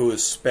ruler who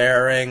is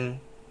sparing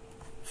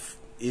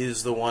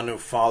is the one who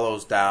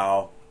follows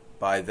Tao.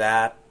 By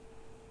that,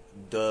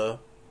 De,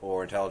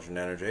 or intelligent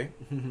energy,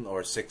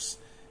 or 6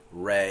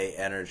 ray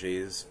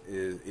energies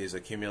is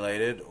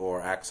accumulated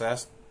or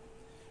accessed.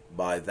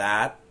 By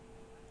that,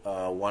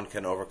 one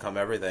can overcome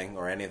everything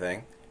or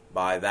anything.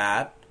 By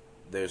that,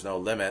 there's no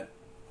limit,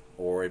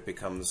 or it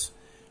becomes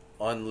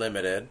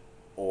unlimited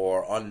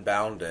or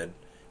unbounded.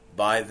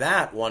 By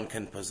that, one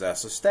can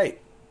possess a state,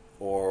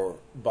 or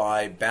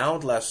by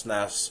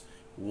boundlessness,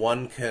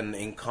 one can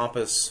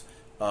encompass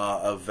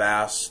a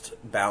vast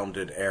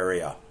bounded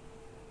area.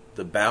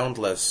 The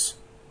boundless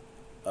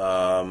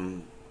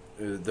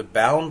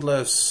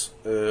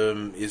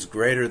is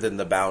greater than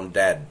the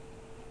bounded,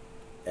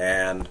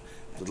 and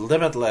the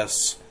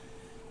limitless.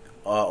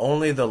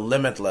 Only the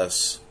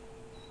limitless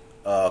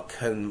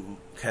can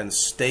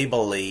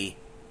stably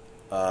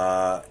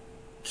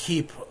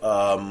keep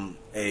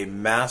a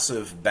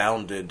massive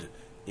bounded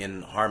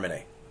in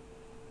harmony.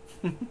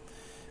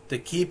 To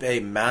keep a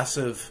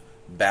massive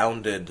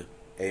bounded,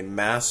 a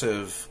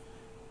massive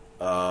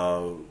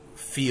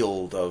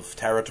field of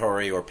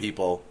territory or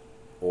people,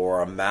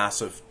 or a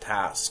massive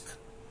task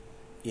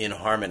in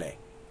harmony,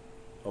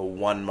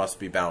 one must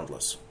be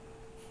boundless,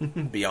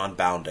 beyond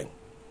bounding.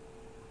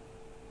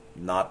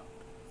 Not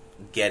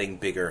getting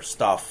bigger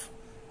stuff,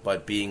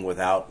 but being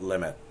without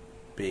limit,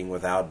 being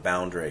without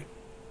boundary,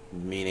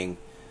 meaning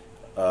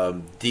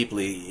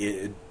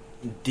deeply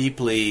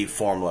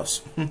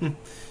formless,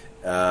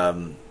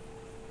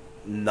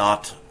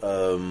 not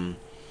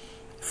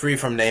free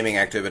from naming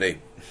activity.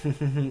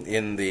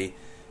 in the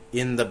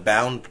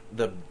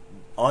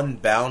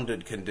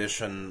unbounded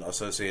condition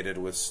associated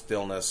with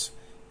stillness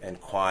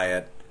and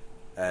quiet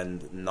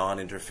and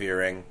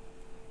non-interfering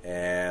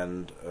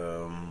and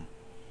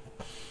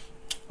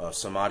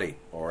samadhi,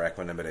 or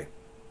equanimity.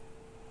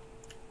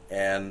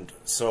 And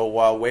so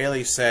while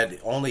Whaley said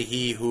only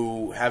he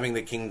who, having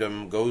the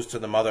kingdom, goes to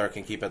the mother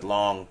can keep it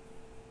long,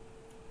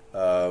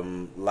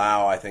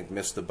 Lao, I think,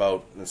 missed the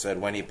boat and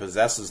said when he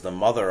possesses the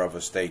mother of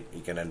a state,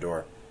 he can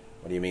endure.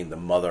 What do you mean, the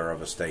mother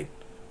of a state?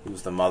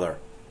 Who's the mother?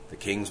 The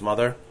king's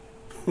mother?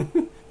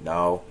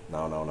 No.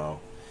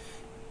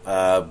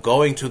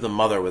 Going to the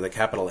mother with a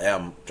capital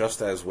M,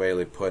 just as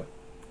Whaley put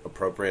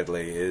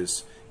appropriately,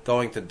 is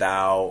going to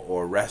Tao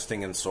or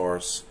resting in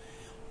Source.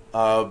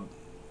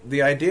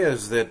 The idea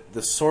is that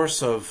the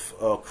source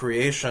of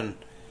creation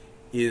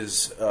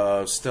is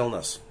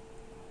stillness,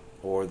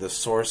 or the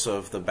source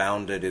of the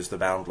bounded is the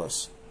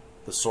boundless.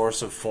 The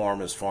source of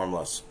form is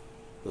formless.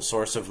 The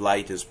source of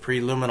light is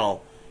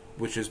preluminal,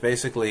 which is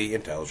basically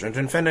intelligent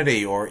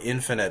infinity, or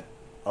infinite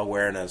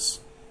awareness,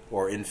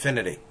 or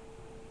infinity.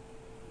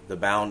 The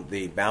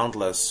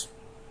boundless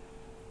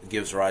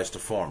gives rise to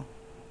form,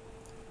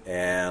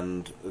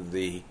 and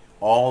the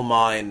all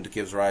mind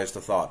gives rise to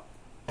thought.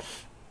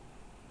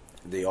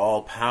 The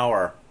all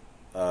power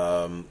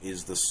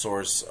is the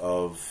source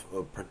of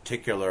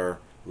particular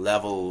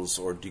levels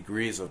or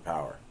degrees of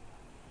power.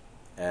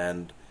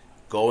 And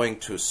going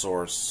to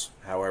Source,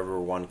 however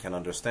one can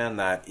understand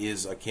that,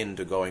 is akin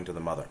to going to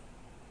the mother.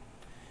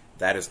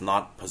 That is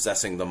not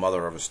possessing the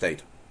mother of a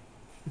state.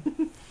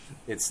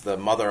 It's the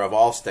mother of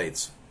all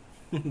states,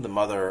 the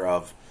mother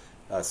of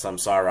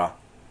samsara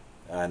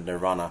and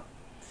nirvana.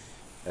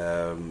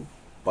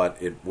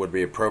 But it would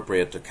be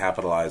appropriate to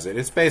capitalize it.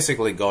 It's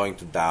basically going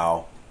to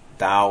Tao.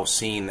 Tao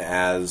seen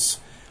as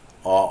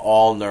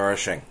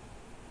all-nourishing,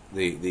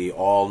 the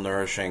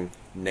all-nourishing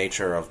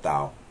nature of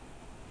Tao.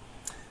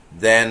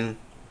 Then,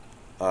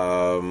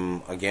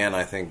 again,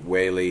 I think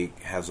Whaley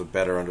has a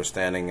better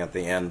understanding at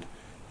the end.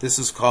 This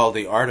is called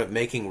the art of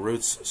making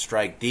roots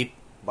strike deep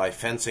by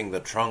fencing the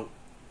trunk,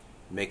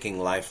 making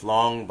life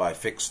long by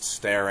fixed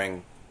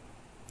staring,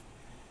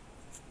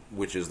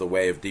 which is the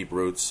way of deep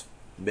roots.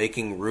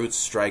 Making roots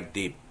strike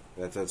deep.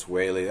 That's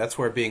Whaley. That's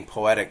where being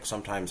poetic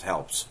sometimes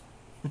helps.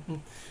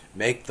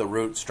 Make the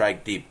root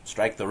strike deep.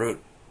 Strike the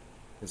root.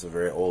 It's a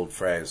very old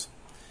phrase.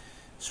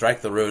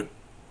 Strike the root,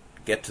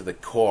 get to the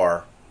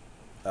core,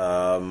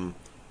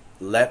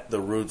 let the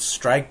roots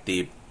strike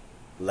deep,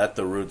 let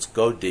the roots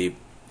go deep.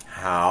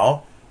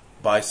 How?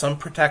 By some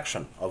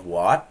protection. Of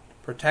what?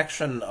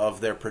 Protection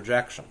of their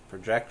projection.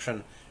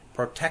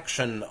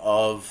 Protection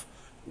of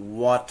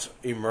what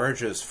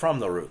emerges from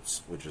the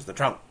roots, which is the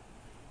trunk,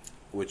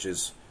 which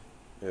is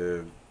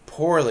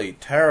poorly,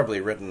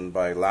 terribly written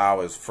by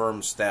Lao as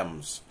firm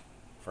stems.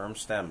 Firm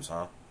stems,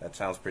 huh? That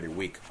sounds pretty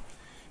weak.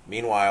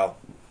 Meanwhile,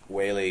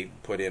 Whaley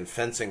put in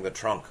fencing the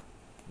trunk.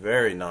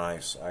 Very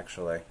nice,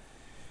 actually.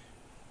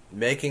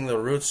 Making the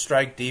roots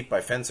strike deep by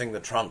fencing the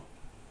trunk.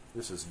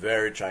 This is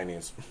very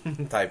Chinese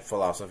type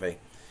philosophy.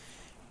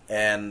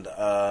 And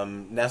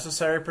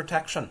necessary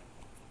protection.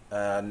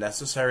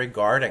 Necessary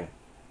guarding.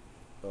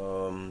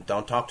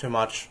 Don't talk too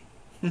much.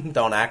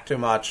 Don't act too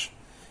much.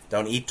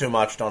 Don't eat too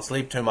much. Don't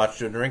sleep too much.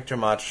 Don't drink too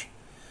much.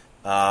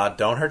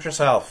 Don't hurt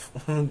yourself.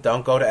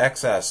 Don't go to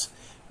excess.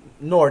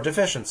 Nor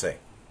deficiency.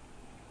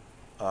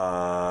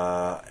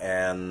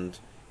 And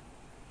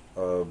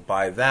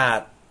by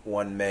that,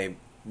 one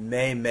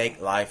may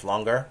make life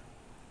longer.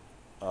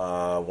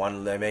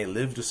 One may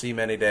live to see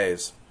many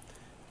days.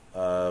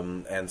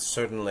 And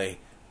certainly,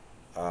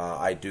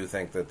 I do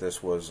think that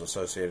this was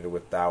associated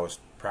with Taoist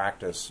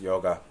practice,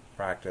 yoga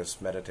practice,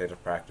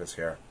 meditative practice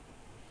here.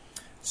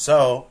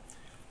 So,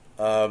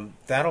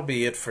 that'll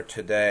be it for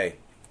today.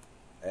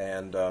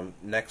 And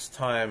next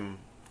time,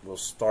 we'll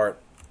start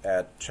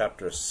at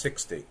chapter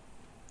 60.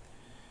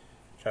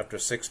 Chapter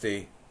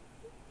 60,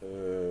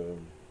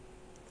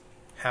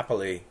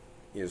 happily,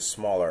 is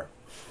smaller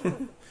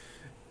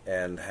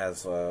and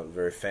has a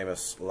very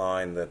famous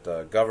line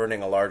that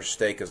governing a large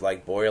steak is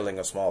like boiling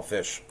a small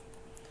fish.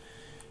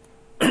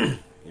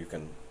 You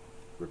can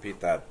repeat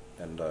that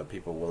and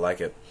people will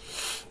like it.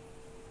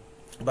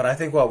 But I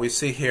think what we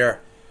see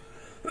here,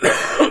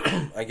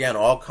 again,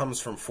 all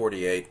comes from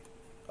 48,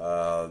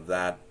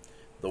 that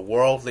the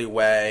worldly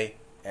way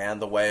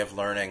and the way of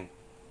learning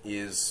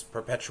is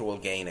perpetual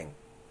gaining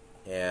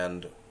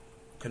and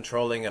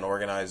controlling and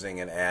organizing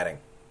and adding.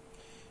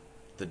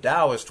 The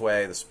Taoist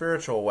way, the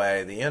spiritual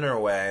way, the inner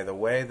way, the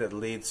way that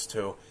leads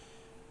to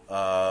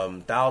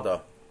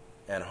Dao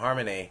and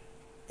harmony,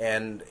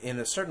 and in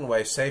a certain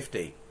way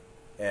safety,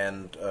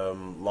 and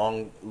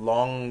long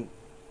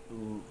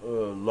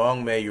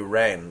may you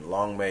reign,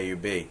 long may you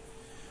be,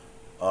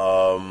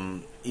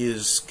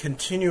 is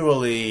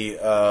continually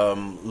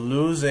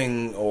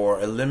losing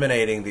or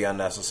eliminating the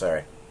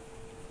unnecessary.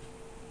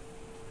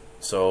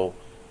 So,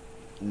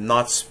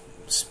 not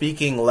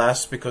speaking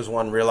less because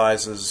one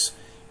realizes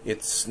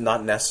it's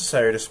not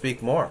necessary to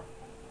speak more.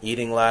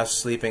 Eating less,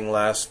 sleeping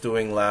less,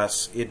 doing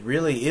less. It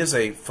really is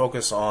a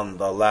focus on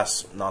the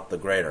less, not the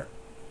greater.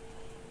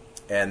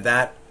 And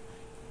that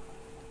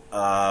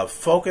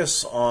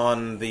focus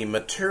on the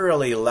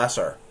materially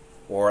lesser,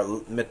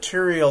 or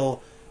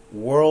material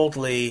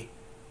worldly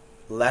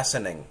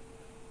lessening,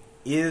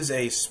 is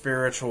a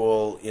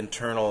spiritual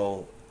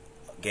internal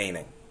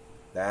gaining.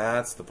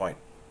 That's the point.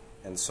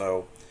 And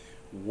so,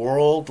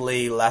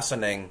 worldly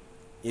lessening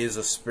is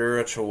a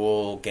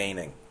spiritual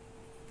gaining.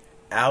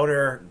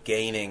 Outer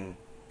gaining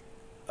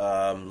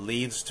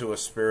leads to a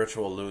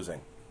spiritual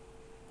losing.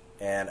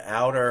 And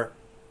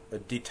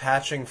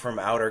detaching from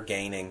outer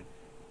gaining,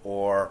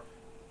 or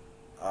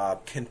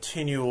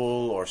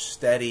continual or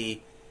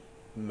steady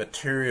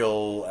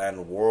material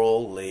and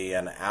worldly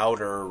and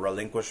outer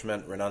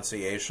relinquishment,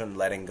 renunciation,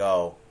 letting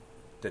go,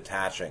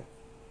 detaching,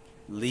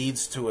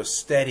 leads to a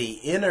steady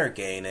inner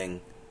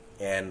gaining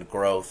and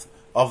growth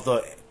of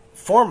the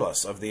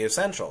formless, of the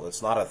essential.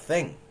 It's not a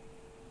thing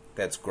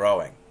that's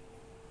growing.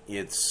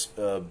 It's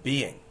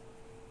being.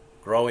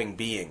 Growing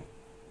being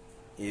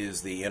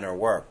is the inner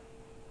work,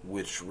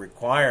 which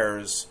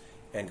requires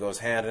and goes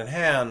hand in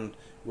hand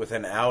with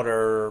an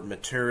outer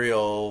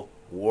material,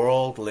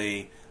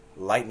 worldly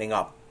lightening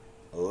up,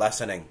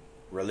 lessening,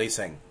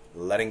 releasing,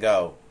 letting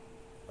go,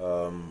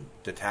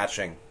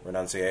 detaching,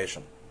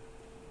 renunciation.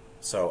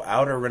 So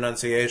outer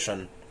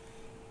renunciation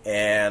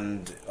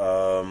and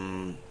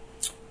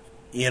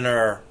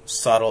inner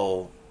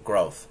subtle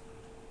growth.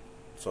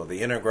 So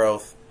the inner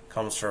growth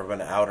comes from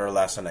an outer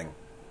lessening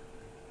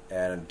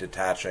and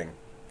detaching.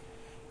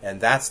 And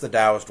that's the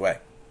Taoist way.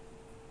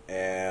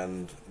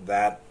 And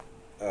that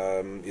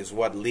is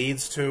what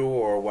leads to,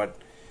 or what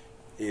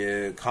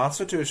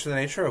constitutes the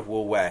nature of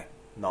Wu Wei,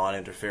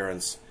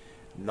 non-interference.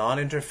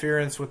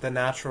 Non-interference with the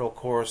natural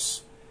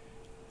course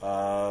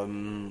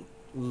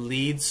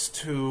leads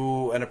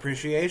to an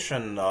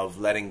appreciation of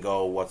letting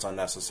go what's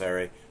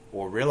unnecessary,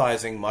 or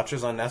realizing much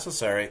is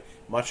unnecessary,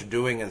 much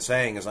doing and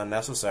saying is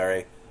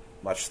unnecessary,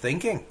 much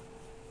thinking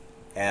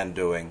and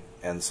doing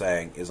and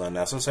saying is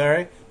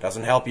unnecessary.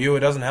 Doesn't help you, it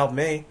doesn't help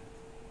me.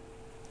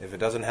 If it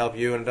doesn't help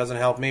you and it doesn't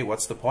help me,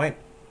 what's the point?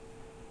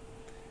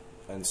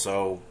 And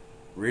so,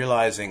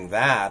 realizing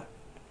that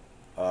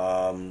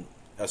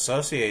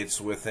associates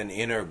with an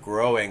inner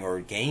growing or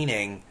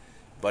gaining,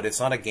 but it's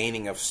not a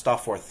gaining of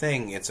stuff or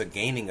thing, it's a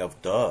gaining of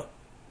duh.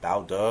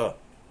 Dao De,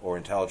 or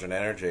intelligent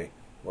energy,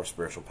 or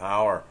spiritual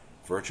power,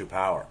 virtue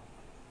power.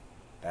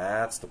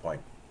 That's the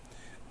point.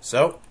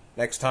 So,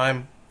 next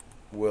time,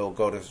 we'll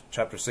go to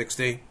chapter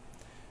 60.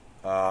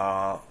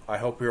 I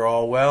hope you're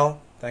all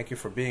well. Thank you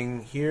for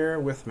being here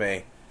with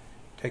me.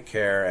 Take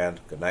care and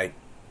good night.